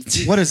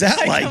 what is that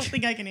I like? don't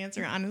think I can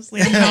answer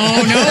honestly.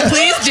 No,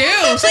 please do.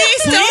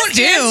 Please don't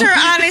answer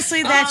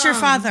honestly. That's your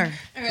father.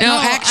 No,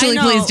 actually,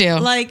 I know, please do.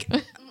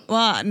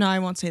 Well, no, I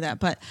won't say that,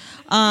 but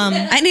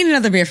I need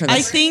another beer for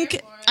this.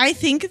 I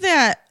think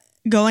that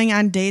going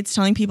on dates,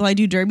 telling people I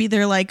do derby,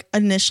 they're like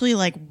initially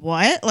like,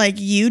 what? Like,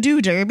 you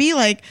do derby?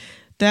 Like,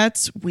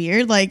 that's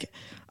weird. Like,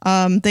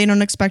 they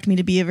don't expect me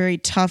to be a very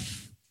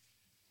tough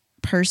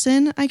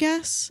person, I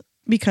guess,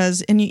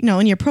 because in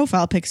your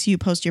profile pics, you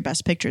post your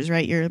best pictures,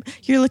 right? You're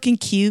looking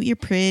cute, you're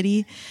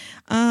pretty.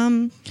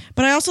 But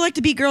I also like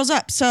to beat girls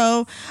up.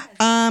 So,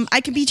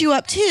 I can beat you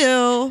up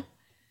too.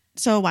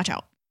 So watch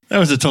out. That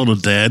was a total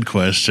dad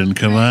question.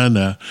 Come on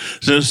now.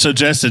 So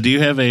Jessa, do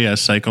you have a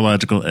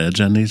psychological edge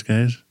on these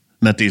guys?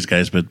 Not these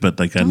guys, but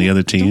like on the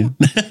other team.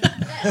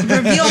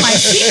 Reveal my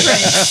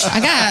secret.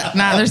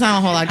 There's not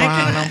a whole lot going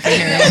on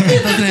here.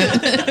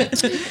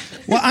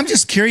 Well, I'm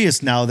just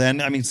curious now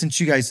then. I mean, since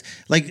you guys,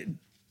 like,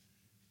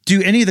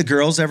 do any of the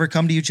girls ever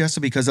come to you,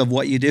 Jessa, because of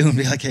what you do and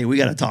be like, hey, we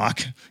got to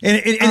talk?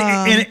 And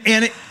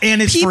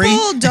it's people free?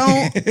 People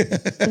don't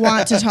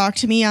want to talk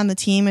to me on the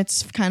team.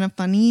 It's kind of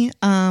funny.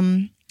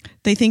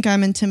 They think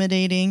I'm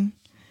intimidating.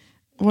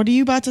 What are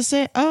you about to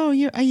say? Oh,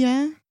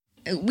 yeah.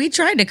 We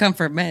tried to come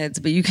for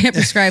meds, but you can't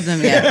prescribe them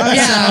yet.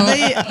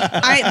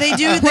 They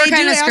do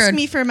ask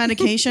me for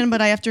medication,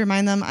 but I have to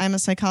remind them I'm a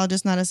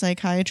psychologist, not a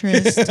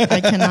psychiatrist.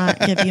 I cannot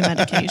give you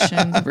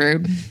medication.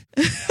 Rude.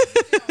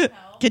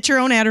 Get your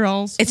own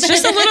Adderalls. It's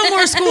just a little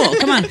more school.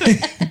 Come on.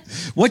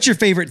 What's your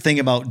favorite thing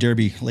about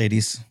derby,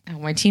 ladies? Oh,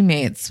 my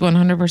teammates,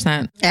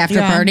 100%.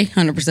 After party,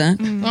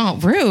 100%. Oh,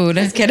 rude.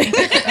 Just kidding.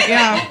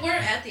 Yeah. We're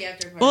at the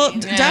after party. Well,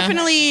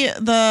 definitely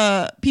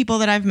the people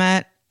that I've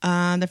met,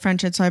 the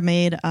friendships I've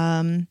made,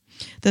 the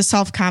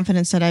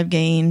self-confidence that I've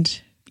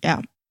gained.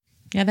 Yeah.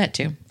 Yeah, that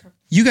too.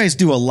 You guys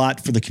do a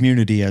lot for the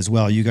community as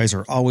well. You guys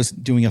are always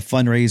doing a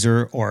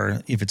fundraiser,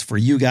 or if it's for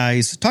you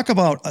guys, talk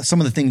about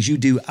some of the things you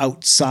do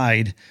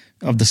outside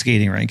of the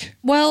skating rink.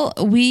 Well,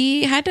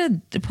 we had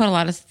to put a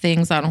lot of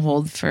things on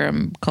hold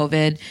from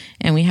COVID,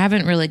 and we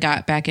haven't really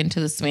got back into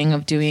the swing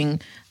of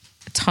doing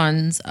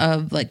tons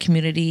of like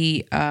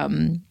community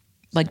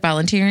like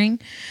volunteering.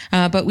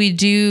 But we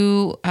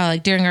do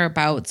like during our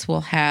bouts,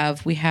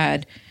 we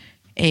had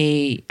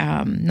a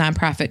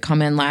nonprofit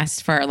come in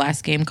for our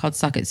last game called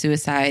Suck It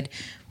Suicide,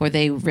 where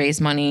they raise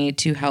money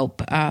to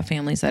help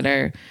families that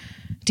are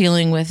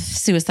dealing with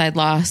suicide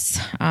loss.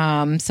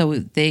 So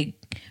they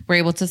were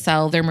able to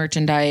sell their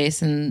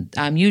merchandise, and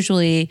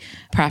usually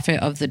profit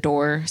of the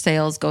door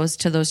sales goes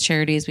to those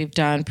charities. We've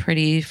done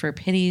Pretty for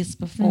Pities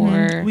before.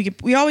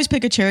 Mm-hmm. We always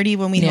pick a charity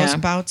when we host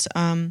bouts.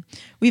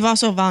 We've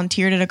also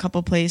volunteered at a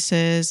couple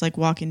places, like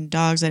walking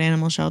dogs at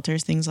animal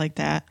shelters, things like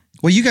that.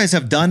 Well, you guys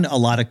have done a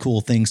lot of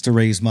cool things to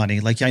raise money.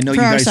 Like I know for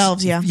you guys,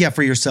 ourselves, yeah. Yeah,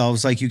 for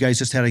yourselves. Like you guys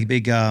just had a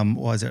big, what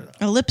was it?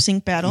 A lip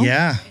sync battle.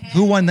 Yeah.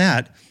 Who won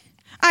that?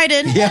 I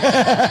did.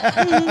 Yeah.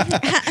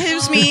 It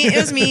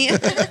was me.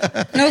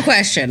 No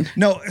question.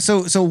 No.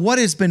 So what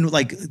has been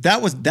like,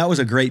 that was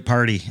a great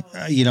party.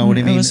 You know what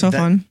I mean? It was so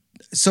fun.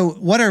 So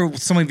what are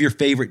some of your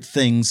favorite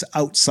things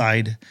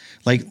outside?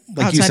 Like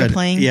outside you said, of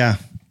playing? Yeah.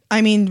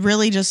 I mean,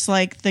 really just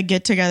like the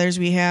get-togethers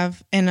we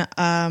have, and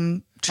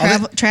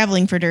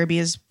traveling for derby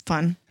is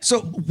fun. So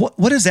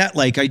what is that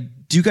like?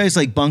 Do you guys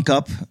like bunk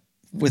up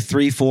with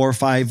 3, 4,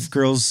 5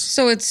 girls?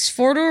 So it's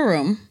 4 to a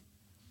room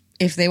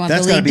if they want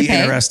That's the league to pay. That's gotta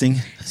be interesting.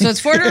 So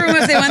it's 4 to a room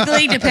if they want the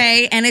league to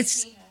pay, and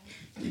it's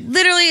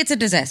literally, it's a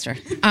disaster.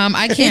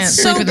 I can't It's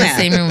sleep so in the bad.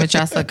 same room with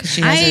Jessica because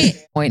she has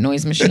a white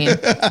noise machine.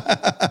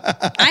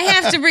 I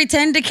have to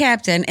pretend to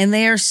captain, and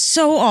they are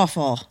so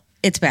awful.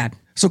 It's bad.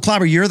 So,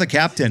 Clobber, you're the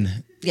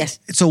captain. Yes.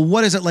 So,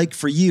 what is it like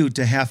for you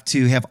to have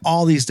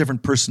all these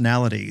different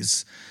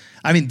personalities?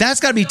 I mean, that's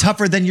got to be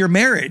tougher than your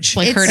marriage.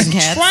 Like herding It's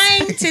cats.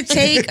 trying to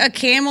take a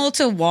camel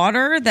to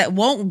water that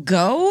won't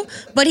go,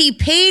 but he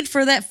paid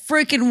for that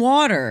freaking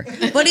water,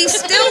 but he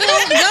still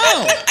won't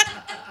go.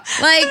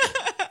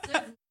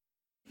 Like,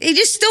 he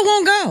just still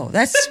won't go.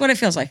 That's what it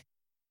feels like.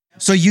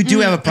 So, you do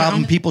have a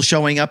problem people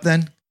showing up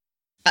then?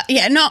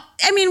 Yeah, no,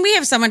 I mean, we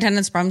have some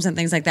attendance problems and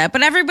things like that,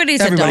 but everybody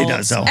Everybody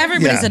adults. does, though.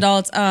 Everybody's Yeah.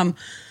 adults.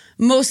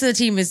 Most of the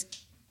team is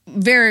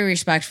very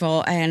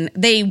respectful and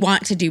they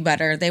want to do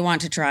better. They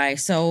want to try.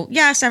 So,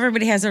 yes,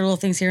 everybody has their little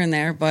things here and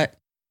there, but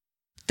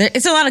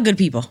it's a lot of good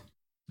people.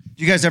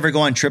 Do you guys ever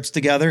go on trips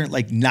together,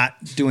 like not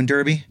doing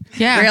derby?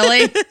 Yeah.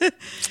 Really?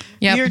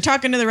 Yep. You're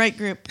talking to the right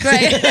group.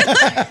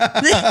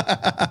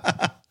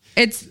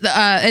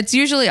 It's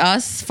usually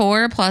us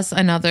 4 plus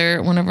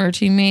another one of our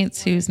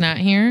teammates who's not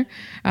here.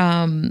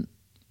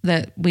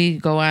 That we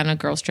go on a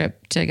girls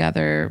trip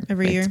together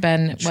Every year. It's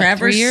been what,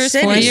 Traverse 3 years,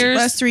 City. 4 years.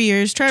 Last 3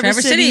 years.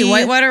 Traverse City,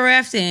 whitewater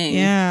rafting.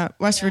 Yeah,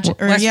 West Virginia.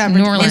 West-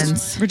 New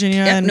Orleans. Virginia.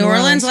 Yep, and New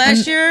Orleans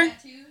last year.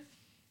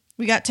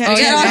 We got Oh tattoos.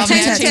 yeah, Yeah, we all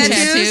tattoos. have Tattoos.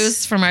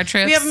 tattoos from our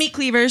trips. We have meat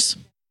cleavers.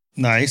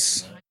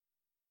 Nice.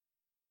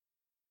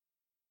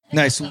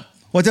 Nice. Well,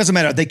 it doesn't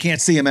matter. They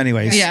can't see him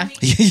anyways. Yeah.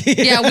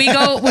 Yeah,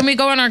 when we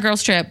go on our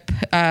girls trip,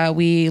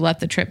 we let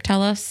the trip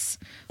tell us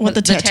What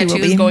the tattoo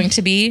will is be. going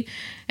to be,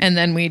 and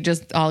then we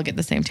just all get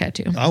the same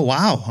tattoo. Oh,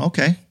 wow.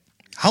 Okay.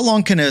 How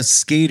long can a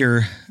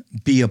skater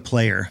be a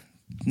player?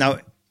 Now,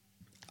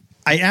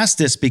 I asked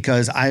this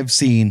because I've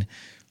seen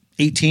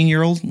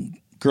 18-year-old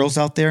girls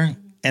out there,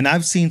 and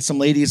I've seen some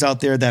ladies out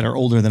there that are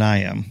older than I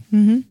am.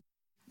 Mm-hmm.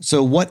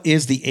 So what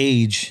is the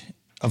age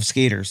of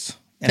skaters?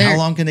 And how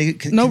long can they?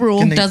 No rule.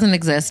 can they- Doesn't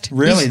exist.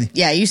 Really?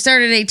 Yeah, you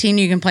start at 18,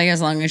 you can play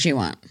as long as you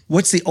want.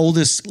 What's the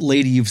oldest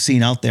lady you've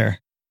seen out there?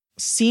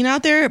 Seen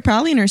out there,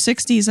 probably in her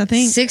 60s, I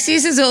think.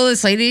 60s is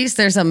oldest ladies.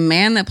 There's a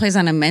man that plays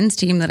on a men's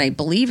team that I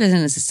believe is in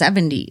his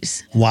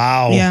 70s.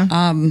 Wow.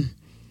 Yeah.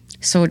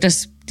 So it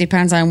just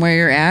depends on where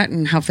you're at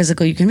and how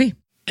physical you can be.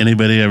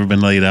 Anybody ever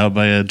been laid out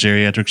by a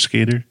geriatric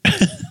skater?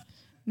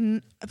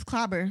 Of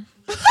Clobber.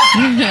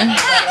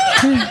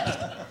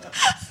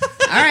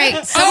 All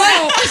right.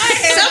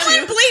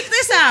 Someone bleep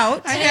this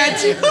out. I had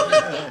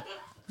to.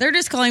 They're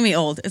just calling me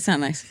old. It's not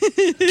nice.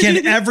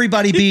 Can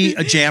everybody be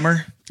a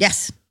jammer?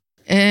 Yes.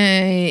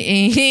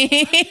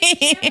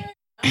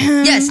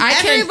 Yes,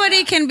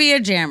 Everybody can be a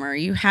jammer.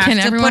 You have Can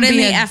to everyone put in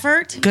be the a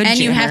effort, good and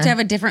you have jammer? to have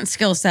a different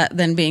skill set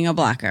than being a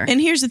blocker.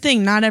 And here's the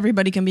thing, not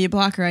everybody can be a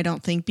blocker, I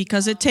don't think,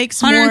 because it takes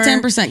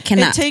 110%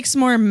 cannot. It takes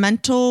more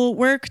mental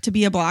work to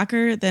be a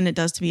blocker than it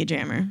does to be a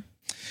jammer.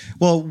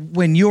 Well,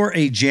 when you're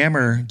a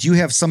jammer, do you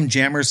have some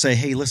jammers say,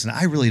 hey, listen,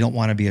 I really don't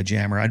want to be a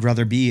jammer. I'd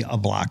rather be a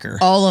blocker.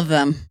 All of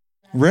them.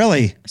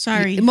 Really?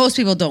 Sorry. Most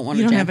people don't want to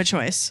You don't jam. have a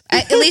choice.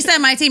 At least on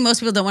my team,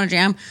 most people don't want to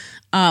jam.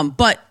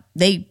 But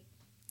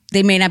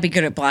they may not be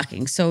good at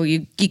blocking. So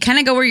you kind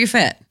of go where you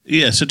fit.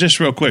 Yeah, so just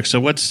real quick. So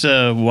what's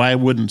why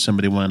wouldn't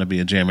somebody want to be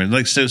a jammer?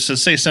 Like so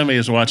say somebody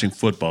is watching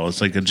football. It's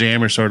like a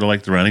jammer sort of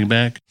like the running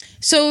back.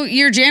 So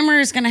your jammer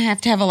is going to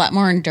have a lot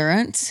more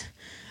endurance.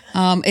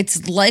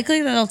 It's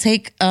likely that they'll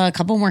take a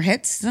couple more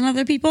hits than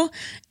other people,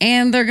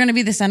 and they're going to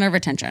be the center of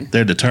attention.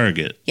 They're the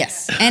target.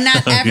 Yes. And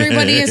not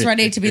everybody is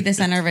ready to be the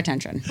center of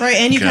attention. Right,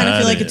 and you kind of Got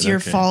feel like it, it's your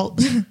okay.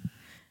 fault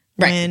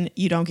when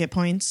you don't get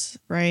points,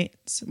 right?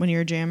 It's when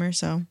you're a jammer,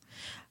 so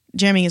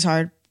jamming is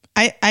hard.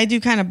 I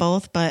do kind of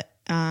both, but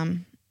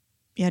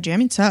yeah,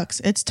 jamming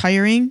sucks. It's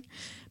tiring.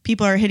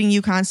 People are hitting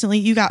you constantly.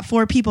 You got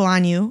 4 people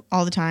on you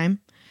all the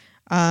time.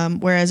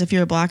 Whereas if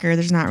you're a blocker,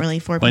 there's not really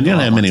 4 people. Well, you don't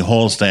all have at many once.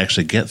 holes to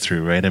actually get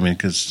through, right? I mean,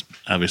 because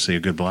obviously a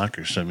good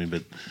blocker. So I mean,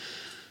 but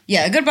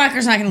Yeah, a good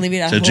blocker's not going to leave you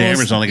that So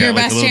jammer's only got, your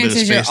like, a best little bit chance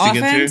of is your space to get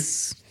through?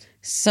 offense.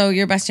 So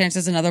your best chance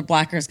is another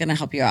blocker is going to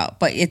help you out.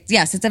 But it's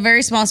a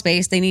very small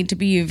space. They need to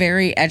be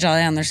very agile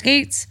on their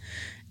skates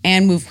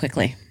and move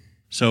quickly.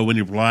 so when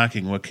you're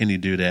blocking, what can you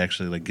do to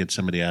actually like get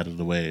somebody out of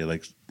the way?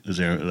 Like, is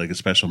there like a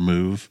special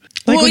move?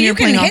 Like well, when you you're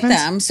can playing hit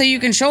offense? them. So you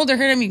can shoulder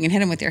hit them. You can hit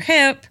them with your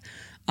hip.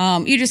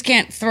 You just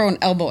can't throw an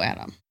elbow at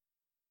them.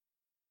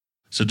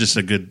 So just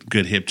a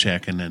good hip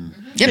check, and then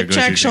Yep, there goes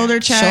Check, your shoulder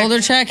jam. check.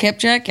 Shoulder check, hip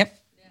check. Yep.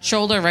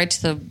 Shoulder right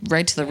to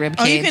the rib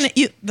Oh, cage.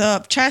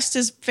 the chest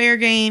is fair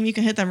game. You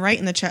can hit them right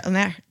in the chest, and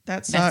that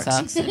That sucks.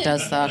 sucks. It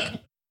does suck.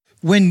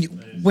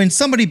 When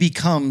somebody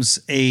becomes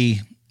a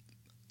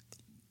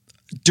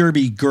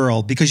derby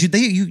girl, because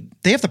they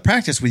have to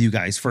practice with you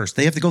guys first.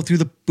 They have to go through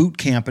the boot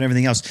camp and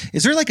everything else.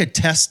 Is there like a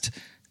test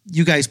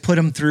you guys put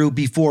them through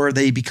before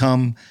they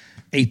become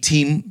a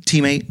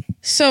teammate?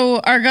 So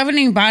our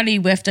governing body,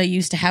 WIFTA,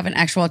 used to have an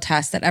actual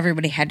test that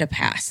everybody had to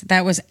pass.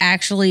 That was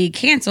actually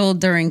canceled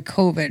during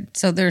COVID.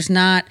 So there's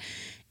not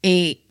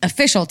a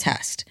official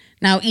test.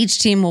 Now each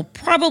team will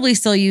probably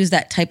still use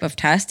that type of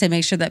test to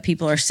make sure that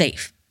people are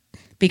safe.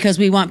 because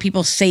we want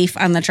people safe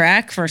on the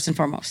track first and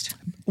foremost.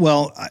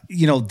 Well,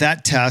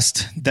 that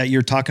test that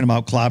you're talking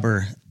about,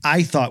 Clobber,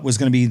 I thought was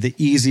going to be the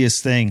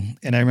easiest thing.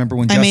 And I remember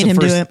when I made him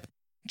do it.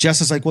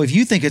 Jess is like, well, if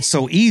you think it's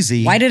so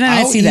easy, why didn't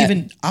I see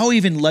that? I'll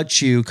even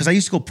let you, because I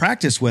used to go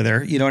practice with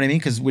her, you know what I mean?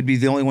 Because we'd be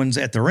the only ones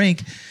at the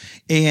rink.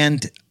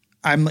 And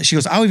she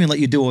goes, I'll even let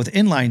you do it with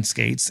inline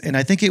skates. And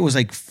I think it was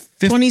like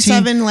 15,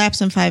 27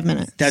 laps in 5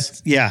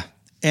 minutes.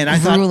 And I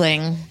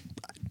Grueling.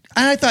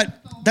 thought,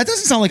 that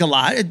doesn't sound like a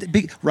lot,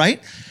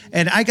 right?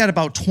 And I got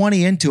about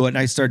 20 into it and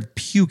I started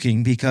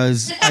puking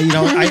because,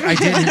 I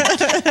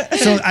didn't.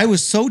 So I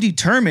was so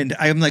determined.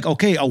 I'm like,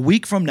 okay, a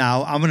week from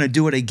now, I'm going to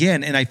do it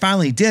again. And I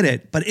finally did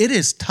it. But it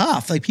is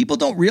tough. Like, people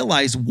don't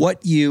realize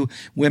what you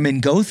women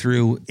go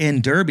through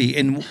in Derby.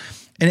 And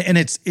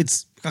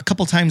it's a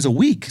couple times a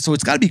week. So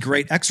it's got to be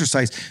great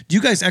exercise. Do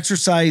you guys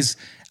exercise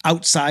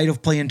outside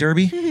of playing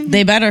Derby?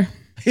 They better.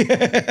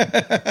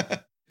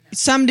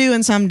 Some do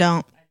and some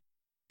don't.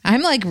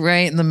 I'm like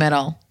right in the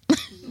middle.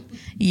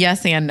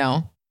 Yes and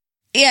no.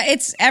 Yeah,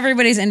 it's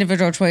everybody's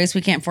individual choice.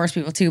 We can't force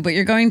people to, but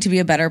you're going to be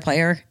a better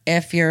player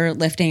if you're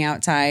lifting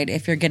outside,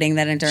 if you're getting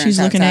that endurance She's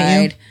looking outside.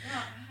 at you.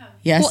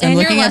 Yes, Well, I'm and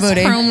looking you're at less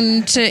booty.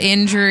 prone to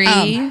injury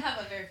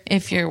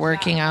if you're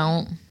working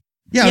out.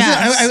 Yeah,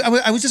 Yes.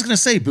 I was just going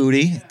to say,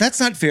 Booty, that's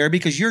not fair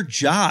because your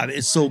job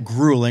is so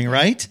grueling,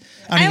 right?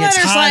 I let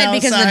her slide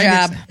because of the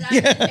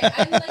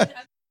outside. job.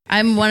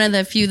 I'm one of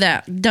the few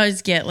that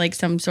does get like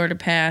some sort of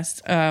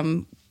pass.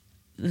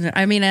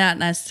 I mean, not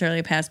necessarily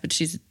a pass, but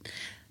she's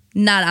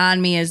not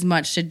on me as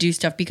much to do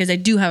stuff because I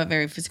do have a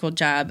very physical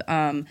job.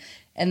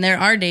 And there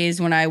are days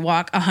when I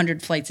walk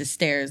 100 flights of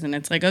stairs and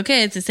it's like,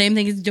 okay, it's the same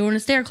thing as doing a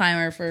stair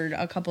climber for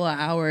a couple of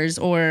hours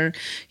or,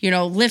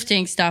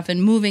 lifting stuff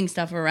and moving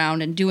stuff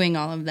around and doing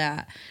all of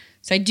that.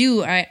 So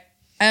I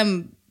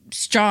am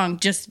strong,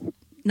 just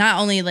not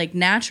only like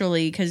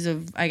naturally because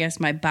of, I guess,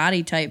 my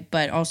body type,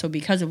 but also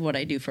because of what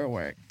I do for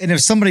work. And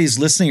if somebody's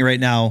listening right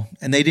now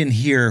and they didn't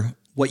hear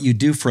what you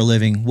do for a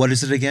living, what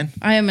is it again?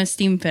 I am a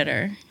steam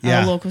fitter,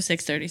 Yeah. a local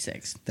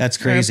 636. That's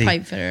crazy. Or a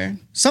pipe fitter.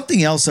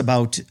 Something else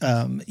about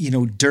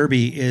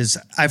Derby is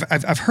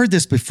I've heard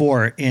this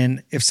before,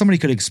 and if somebody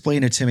could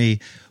explain it to me,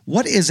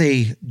 what is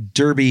a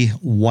Derby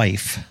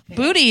wife?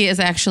 Booty is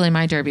actually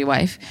my Derby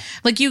wife.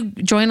 Like, you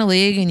join a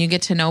league and you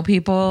get to know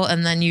people,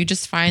 and then you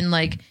just find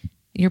like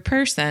your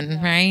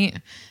person, right?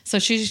 So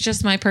she's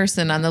just my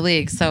person on the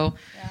league. So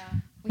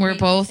we're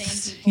both,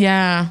 Who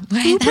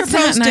That's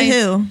proposed not to nice.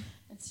 who?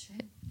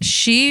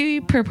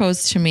 She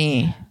proposed to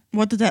me.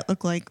 What did that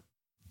look like?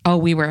 Oh,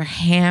 we were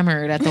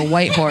hammered at the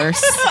White Horse.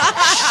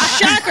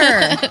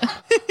 Shocker.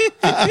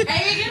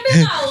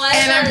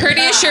 And I'm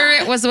pretty sure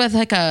it was with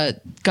like a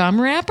gum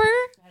wrapper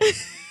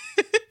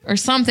or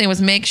something. It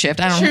was makeshift.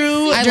 I don't know.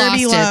 True I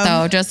Derby lost love. it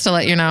though, just to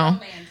let you know.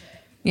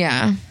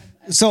 Yeah.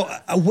 So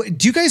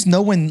do you guys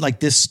know when like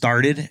this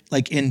started,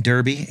 like in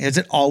Derby? Has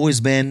it always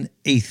been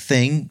a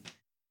thing?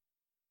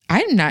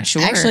 I'm not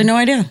sure. Actually, no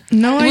idea.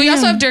 No idea. We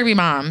also have Derby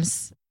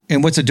moms.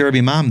 And what's a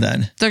Derby mom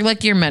then? They're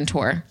like your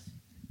mentor.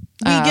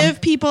 We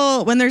give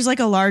people, when there's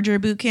like a larger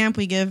boot camp,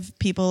 we give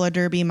people a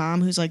Derby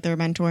mom who's like their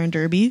mentor in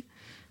Derby.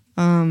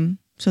 So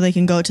they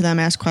can go to them,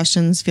 ask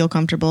questions, feel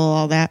comfortable,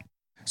 all that.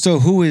 So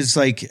who is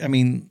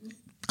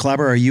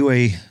Clobber, are you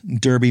a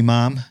Derby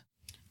mom?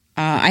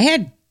 I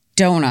had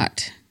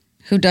Donut,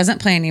 who doesn't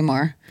play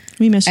anymore.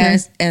 We miss her.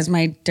 As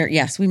my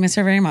yes, we miss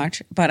her very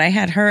much. But I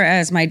had her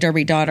as my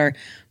Derby daughter,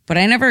 but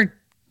I never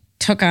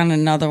took on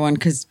another one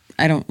because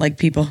I don't like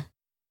people.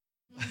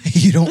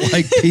 You don't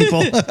like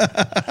people?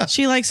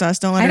 She likes us.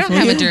 Don't let I her don't fool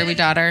have you. a Derby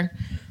daughter.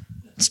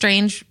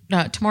 Strange.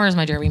 Tomorrow's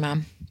my Derby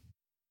mom.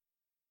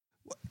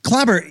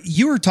 Clobber,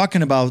 you were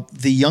talking about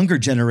the younger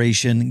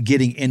generation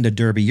getting into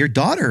Derby. Your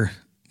daughter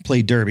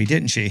played Derby,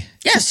 didn't she?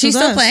 Yes, She she's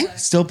still still does. playing.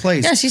 Still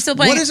plays. Yeah, she's still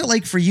playing. What is it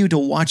like for you to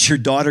watch your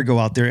daughter go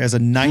out there as a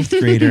ninth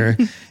grader?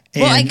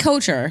 Well, I and-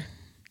 coach her,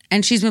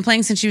 and she's been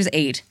playing since she was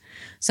 8.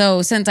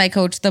 So since I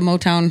coached the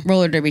Motown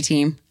roller derby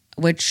team,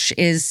 which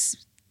is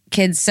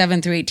kids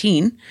 7 through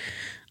 18,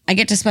 I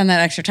get to spend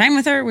that extra time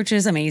with her, which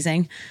is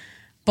amazing.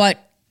 But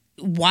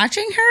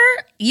watching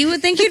her, you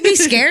would think you'd be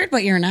scared,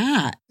 but you're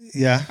not.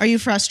 Yeah. Are you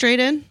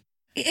frustrated?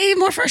 You're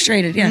more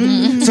frustrated, yeah.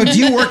 So do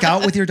you work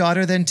out with your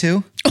daughter then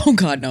too? Oh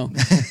God, no.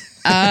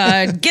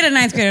 Get a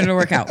ninth grader to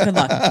work out. Good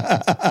luck.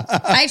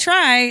 I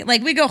try,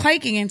 like we go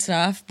hiking and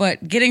stuff,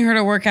 but getting her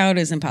to work out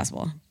is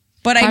impossible.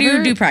 But I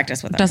Clobber do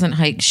practice with her. Doesn't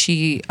hike.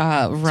 She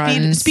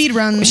runs. Speed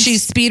runs. She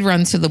speed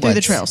runs through the woods.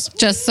 the trails.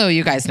 Just so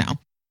you guys know.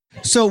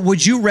 So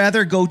would you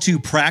rather go to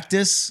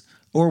practice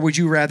or would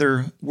you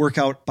rather work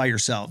out by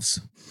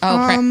yourselves?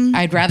 Oh,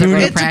 I'd rather go to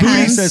Booty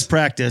practice. says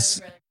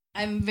practice.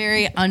 I'm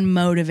very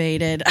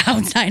unmotivated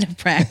outside of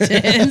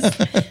practice.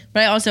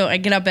 But I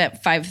get up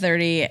at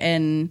 5:30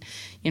 and,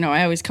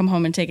 I always come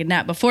home and take a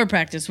nap before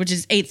practice, which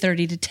is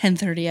 8:30 to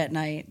 10:30 at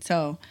night.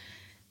 So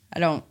I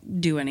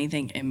don't do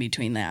anything in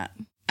between that.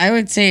 I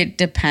would say it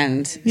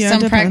depends. Yeah, it Some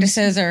depends.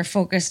 practices are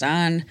focused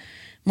on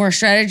more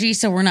strategy,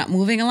 so we're not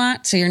moving a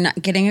lot, so you're not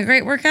getting a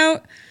great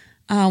workout.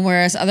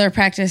 whereas other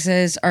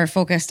practices are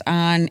focused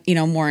on,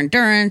 more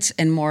endurance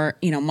and more,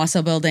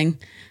 muscle building.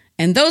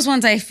 And those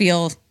ones I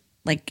feel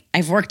like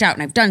I've worked out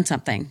and I've done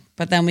something.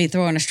 But then we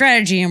throw in a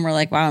strategy and we're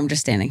like, wow, I'm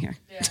just standing here.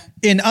 Yeah.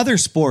 In other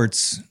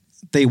sports,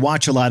 they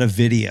watch a lot of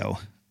video.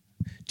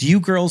 Do you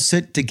girls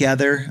sit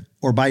together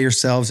or by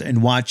yourselves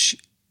and watch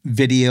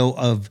video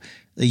of,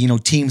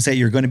 teams that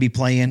you're going to be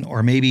playing,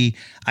 or maybe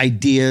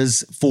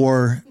ideas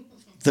for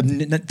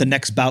the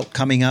next bout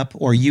coming up,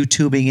 or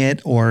YouTubing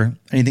it or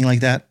anything like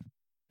that?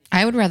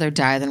 I would rather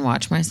die than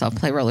watch myself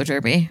play roller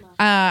derby.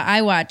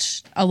 I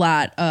watch a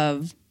lot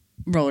of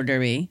roller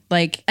derby.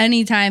 Like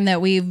anytime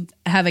that we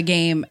have a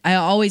game, I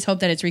always hope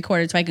that it's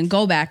recorded so I can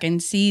go back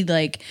and see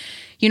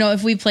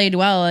if we played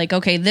well, like,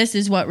 okay, this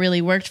is what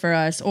really worked for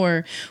us,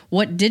 or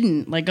what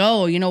didn't. Like,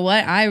 oh, you know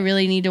what? I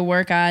really need to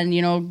work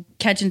on,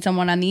 catching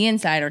someone on the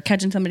inside or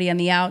catching somebody on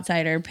the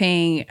outside, or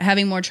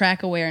having more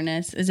track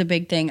awareness is a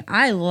big thing.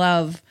 I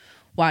love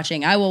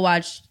watching. I will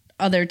watch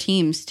other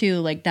teams too,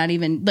 like not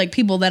even like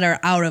people that are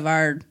out of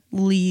our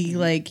league,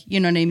 like, you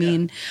know what I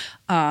mean?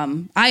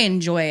 I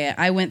enjoy it.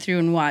 I went through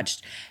and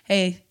watched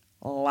a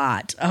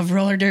lot of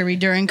roller derby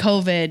during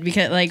COVID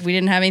because we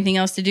didn't have anything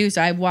else to do.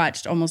 So I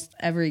watched almost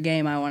every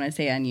game, I want to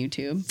say, on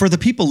YouTube. For the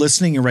people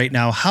listening right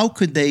now, how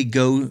could they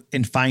go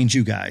and find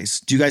you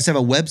guys? Do you guys have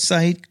a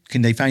website?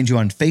 Can they find you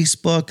on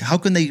Facebook? How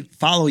can they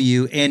follow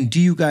you? And do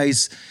you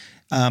guys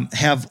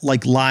have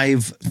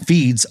live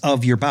feeds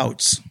of your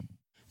bouts?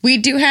 We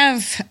do have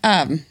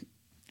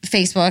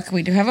Facebook.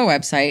 We do have a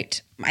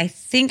website. I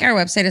think our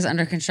website is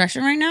under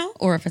construction right now,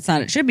 or if it's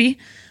not, it should be.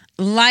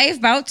 Live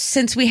bouts,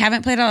 since we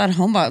haven't played a lot of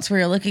home bouts,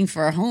 we're looking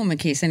for a home in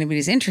case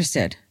anybody's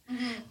interested.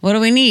 Mm-hmm. What do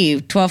we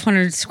need?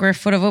 1,200 square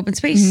foot of open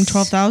space?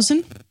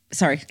 12,000?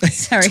 Sorry.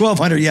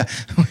 1,200, yeah.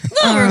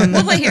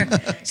 We'll play here.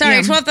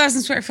 Sorry,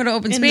 12,000 square foot of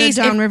open space.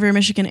 In the Downriver,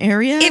 Michigan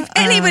area. If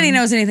anybody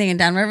knows anything in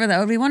Downriver, that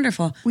would be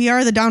wonderful. We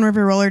are the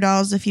Downriver Roller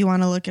Dolls if you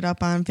want to look it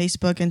up on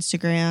Facebook,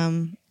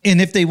 Instagram. And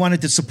if they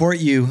wanted to support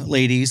you,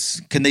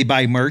 ladies, can they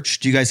buy merch?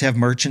 Do you guys have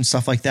merch and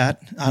stuff like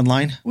that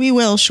online? We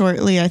will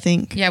shortly, I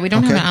think. Yeah, we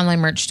don't have an online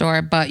merch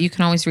store, but you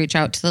can always reach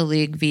out to the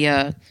league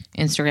via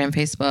Instagram,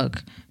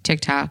 Facebook,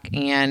 TikTok,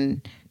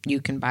 and you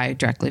can buy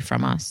directly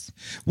from us.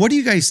 What do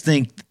you guys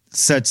think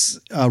sets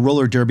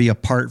roller derby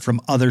apart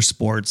from other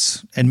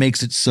sports and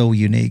makes it so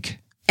unique?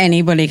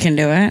 Anybody can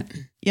do it.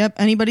 Yep,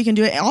 anybody can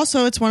do it.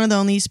 Also, it's one of the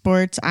only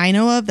sports I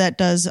know of that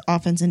does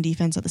offense and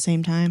defense at the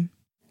same time.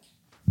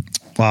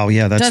 Wow,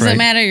 yeah, that's right. Doesn't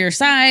matter your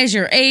size,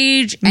 your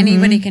age.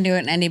 Anybody can do it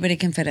and anybody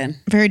can fit in.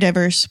 Very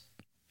diverse.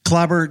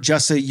 Clobber,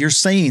 Jessa, you're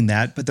saying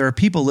that, but there are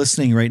people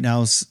listening right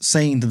now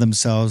saying to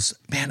themselves,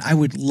 man, I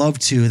would love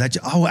to.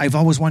 I've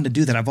always wanted to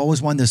do that. I've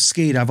always wanted to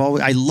skate. I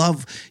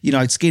love,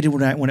 I skated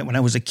when I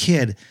was a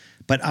kid,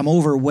 but I'm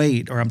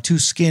overweight, or I'm too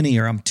skinny,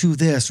 or I'm too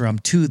this, or I'm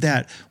too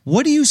that.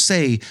 What do you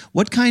say?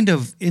 What kind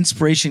of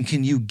inspiration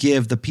can you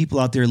give the people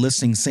out there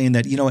listening saying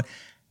that, you know what,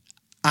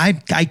 I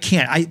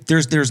can't.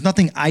 There's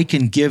nothing I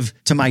can give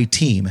to my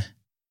team.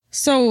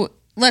 So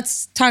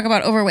let's talk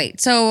about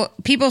overweight. So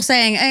people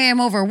saying, hey, I'm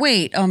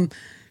overweight.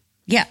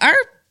 Yeah, our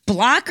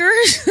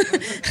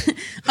blockers,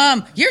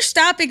 you're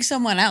stopping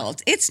someone else.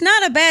 It's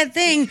not a bad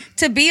thing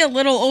to be a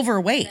little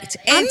overweight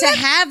and to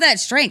have that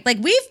strength. Like,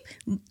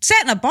 we've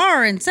sat in a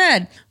bar and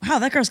said, wow,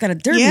 that girl's got a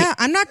derby. Yeah,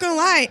 I'm not going to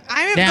lie.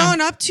 I have gone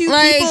up to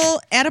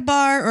people at a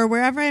bar or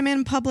wherever I'm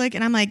in public,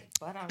 and I'm like,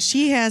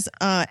 she has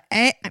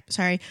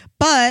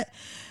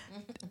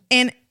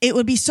and it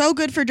would be so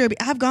good for derby.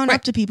 I've gone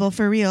up to people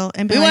for real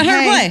and been we like, want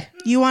her to play.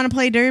 You want to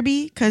play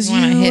derby? Because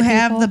you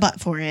have the butt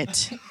for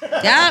it.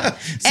 Yeah.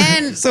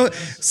 And so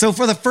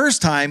for the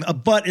first time, a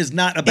butt is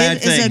not a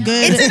bad thing.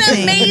 It's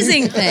an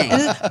amazing thing.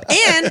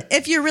 And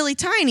if you're really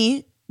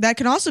tiny, that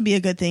could also be a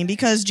good thing,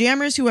 because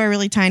jammers who are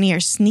really tiny are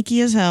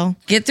sneaky as hell.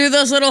 Get through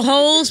those little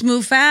holes,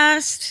 move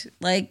fast.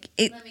 Like,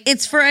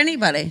 it's for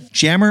anybody.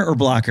 Jammer or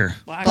blocker?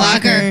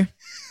 Blocker.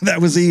 That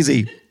was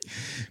easy.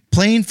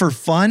 Playing for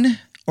fun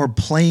or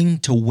playing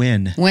to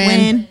win?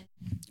 Win.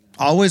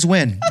 Always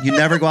win. You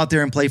never go out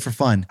there and play for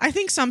fun. I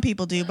think some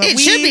people do, but it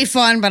should be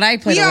fun, but I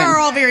play to win. We are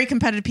all very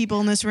competitive people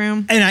in this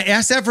room. And I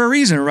asked that for a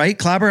reason, right,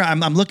 Clobber?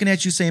 I'm looking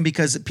at you saying,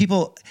 because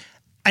people,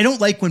 I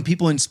don't like when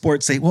people in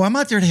sports say, well, I'm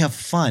out there to have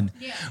fun.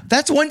 Yeah.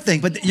 That's one thing,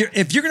 but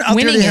if you're going to out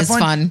there to have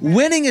fun,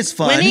 winning is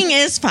fun. Winning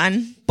is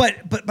fun.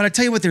 But I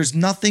tell you what, there's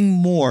nothing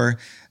more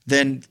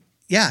than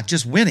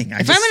just winning.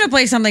 If I'm going to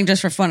play something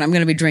just for fun, I'm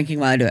going to be drinking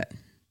while I do it.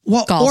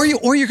 Well, golf.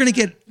 or you're going to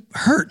get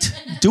hurt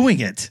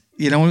doing it,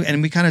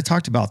 and we kind of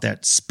talked about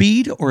that.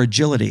 Speed or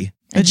agility?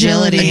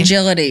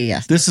 Agility,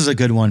 yes. This is a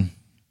good one.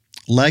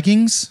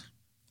 Leggings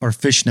or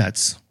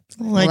fishnets?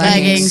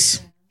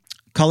 Leggings.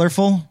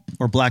 Colorful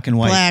or black and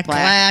white?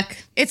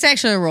 Black. It's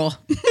actually a rule.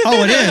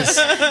 Oh, it is.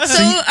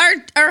 So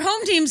our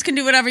home teams can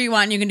do whatever you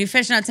want. You can do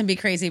fishnets and be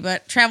crazy,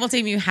 but travel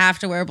team, you have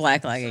to wear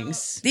black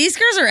leggings. These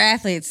girls are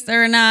athletes.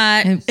 They're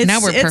not. Now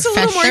we're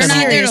professional. They're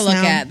not there to look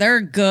at. They're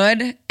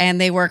good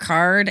and they work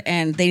hard,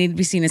 and they need to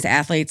be seen as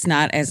athletes,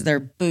 not as their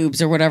boobs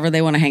or whatever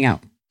they want to hang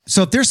out.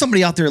 So if there's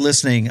somebody out there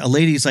listening, a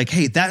lady's like,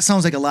 hey, that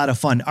sounds like a lot of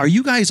fun. Are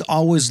you guys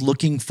always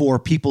looking for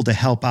people to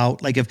help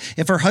out? Like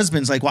if her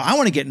husband's like, well, I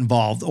want to get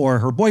involved, or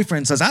her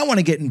boyfriend says, I want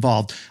to get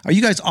involved. Are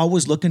you guys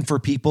always looking for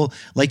people,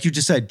 like you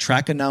just said,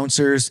 track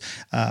announcers,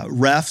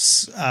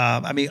 refs,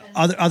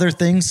 other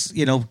things,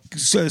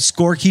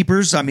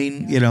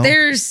 scorekeepers?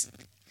 There's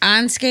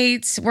on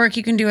skates work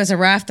you can do as a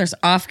ref. There's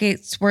off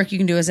skates work you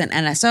can do as an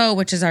NSO,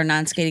 which is our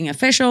non-skating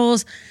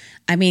officials.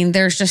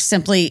 There's just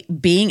simply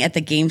being at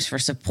the games for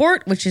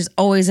support, which is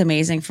always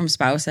amazing from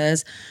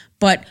spouses.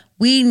 But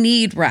we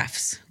need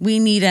refs. We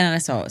need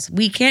NSOs.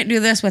 We can't do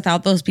this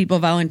without those people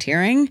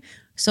volunteering.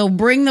 So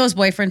bring those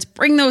boyfriends,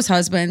 bring those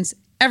husbands,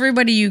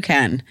 everybody you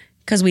can,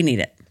 because we need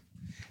it.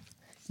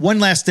 One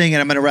last thing,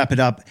 and I'm going to wrap it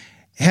up.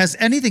 Has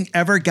anything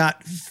ever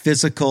got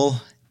physical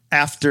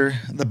after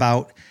the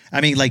bout?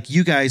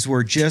 You guys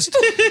were just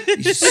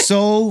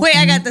so... Wait,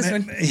 I got this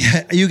one.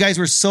 You guys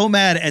were so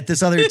mad at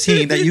this other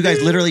team that you guys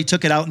literally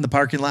took it out in the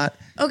parking lot.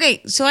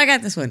 Okay, so I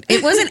got this one.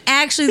 It wasn't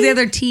actually the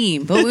other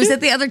team, but it was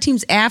at the other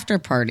team's after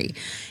party.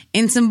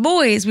 And some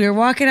boys, we were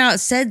walking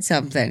out, said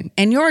something.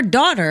 And your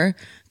daughter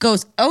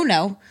goes, oh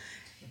no,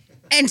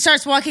 and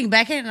starts walking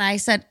back in. And I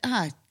said,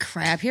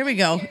 crap, here we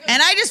go.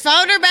 And I just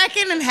followed her back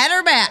in and had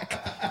her back.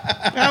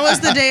 That was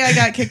the day I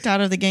got kicked out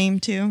of the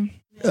game, too.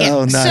 Yeah.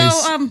 Oh,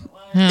 nice. So,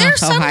 there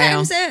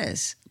sometimes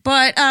is,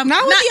 but Not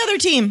with the other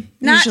team,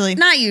 usually.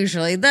 Not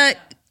usually.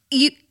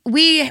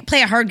 We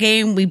play a hard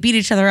game, we beat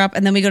each other up,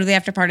 and then we go to the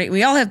after party.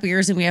 We all have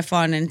beers and we have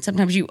fun, and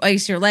sometimes you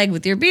ice your leg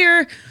with your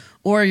beer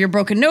or your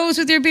broken nose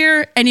with your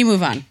beer, and you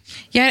move on.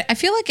 Yeah, I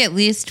feel like at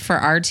least for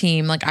our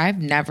team, I've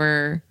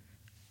never,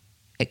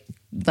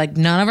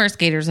 none of our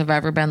skaters have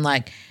ever been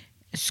like,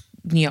 F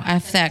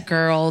that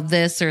girl,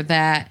 this or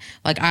that.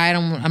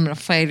 I'm going to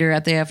fight her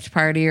at the after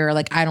party, or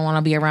I don't want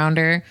to be around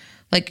her.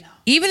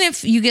 Even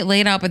if you get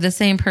laid out by the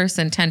same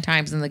person 10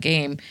 times in the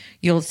game,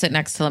 you'll sit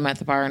next to them at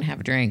the bar and have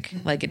a drink.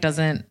 It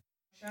doesn't.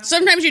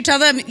 Sometimes you tell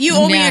them, you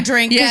owe me a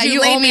drink. Yeah,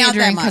 you owe me a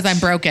drink because I'm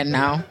broken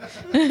now.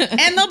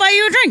 And they'll buy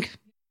you a drink.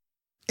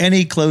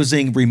 Any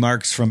closing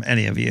remarks from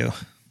any of you?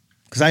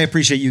 Because I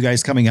appreciate you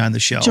guys coming on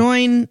the show.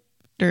 Join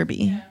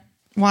Derby.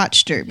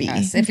 Watch Derby.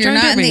 Yes, if you're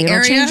not in the it'll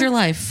area, change your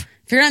life.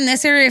 If you're in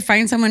this area,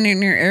 find someone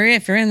in your area.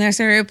 If you're in this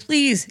area,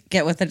 please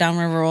get with the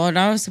Downriver Roller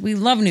Dolls. We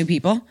love new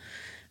people.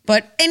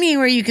 But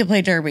anywhere you could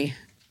play Derby.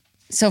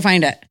 So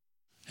find it.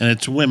 And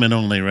it's women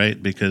only,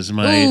 right? Because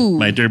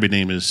my Derby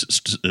name is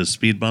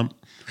Speed Bump.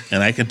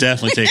 And I can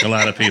definitely take a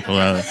lot of people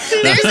out.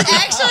 There's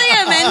actually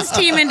a men's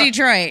team in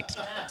Detroit.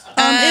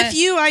 If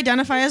you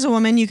identify as a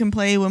woman, you can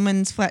play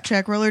women's flat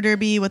track roller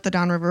derby with the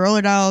Downriver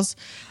Roller Dolls.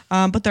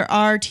 But there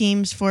are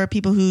teams for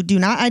people who do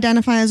not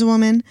identify as a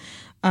woman.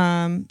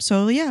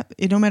 So yeah,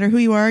 it no matter who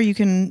you are, you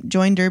can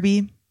join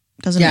Derby.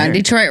 Doesn't matter. Yeah,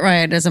 Detroit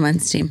Riot is a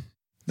men's team.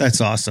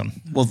 That's awesome.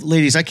 Well,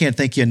 ladies, I can't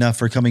thank you enough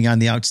for coming on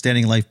the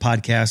Outstanding Life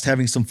podcast,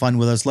 having some fun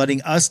with us,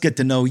 letting us get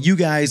to know you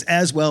guys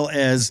as well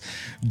as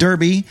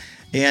Derby.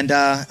 And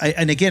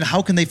again,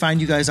 how can they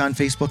find you guys on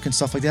Facebook and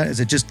stuff like that?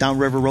 Is it just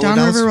Downriver Roller Dolls?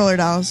 Downriver Roller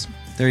Dolls.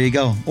 There you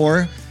go.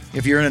 Or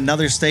if you're in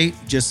another state,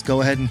 just go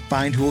ahead and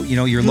find your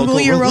Google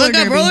local your roller Look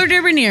up derby. roller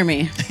derby near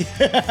me.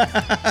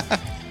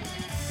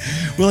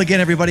 Well,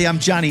 again, everybody, I'm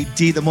Johnny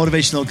D, the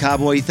Motivational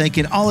Cowboy,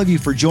 thanking all of you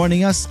for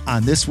joining us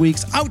on this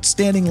week's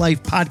Outstanding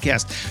Life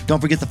podcast. Don't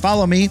forget to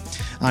follow me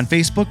on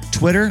Facebook,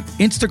 Twitter,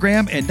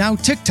 Instagram, and now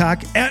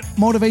TikTok at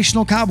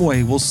Motivational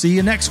Cowboy. We'll see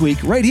you next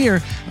week right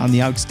here on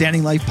the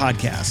Outstanding Life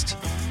podcast.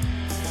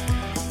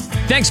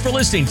 Thanks for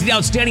listening to the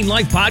Outstanding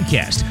Life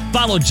podcast.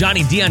 Follow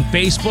Johnny D on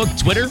Facebook,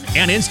 Twitter,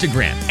 and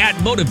Instagram at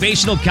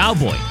Motivational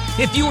Cowboy.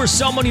 If you or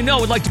someone you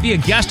know would like to be a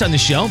guest on the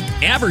show,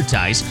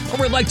 advertise, or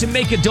would like to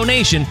make a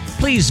donation,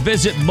 please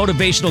visit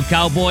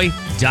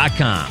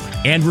motivationalcowboy.com.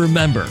 And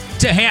remember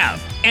to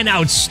have an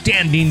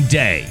outstanding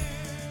day.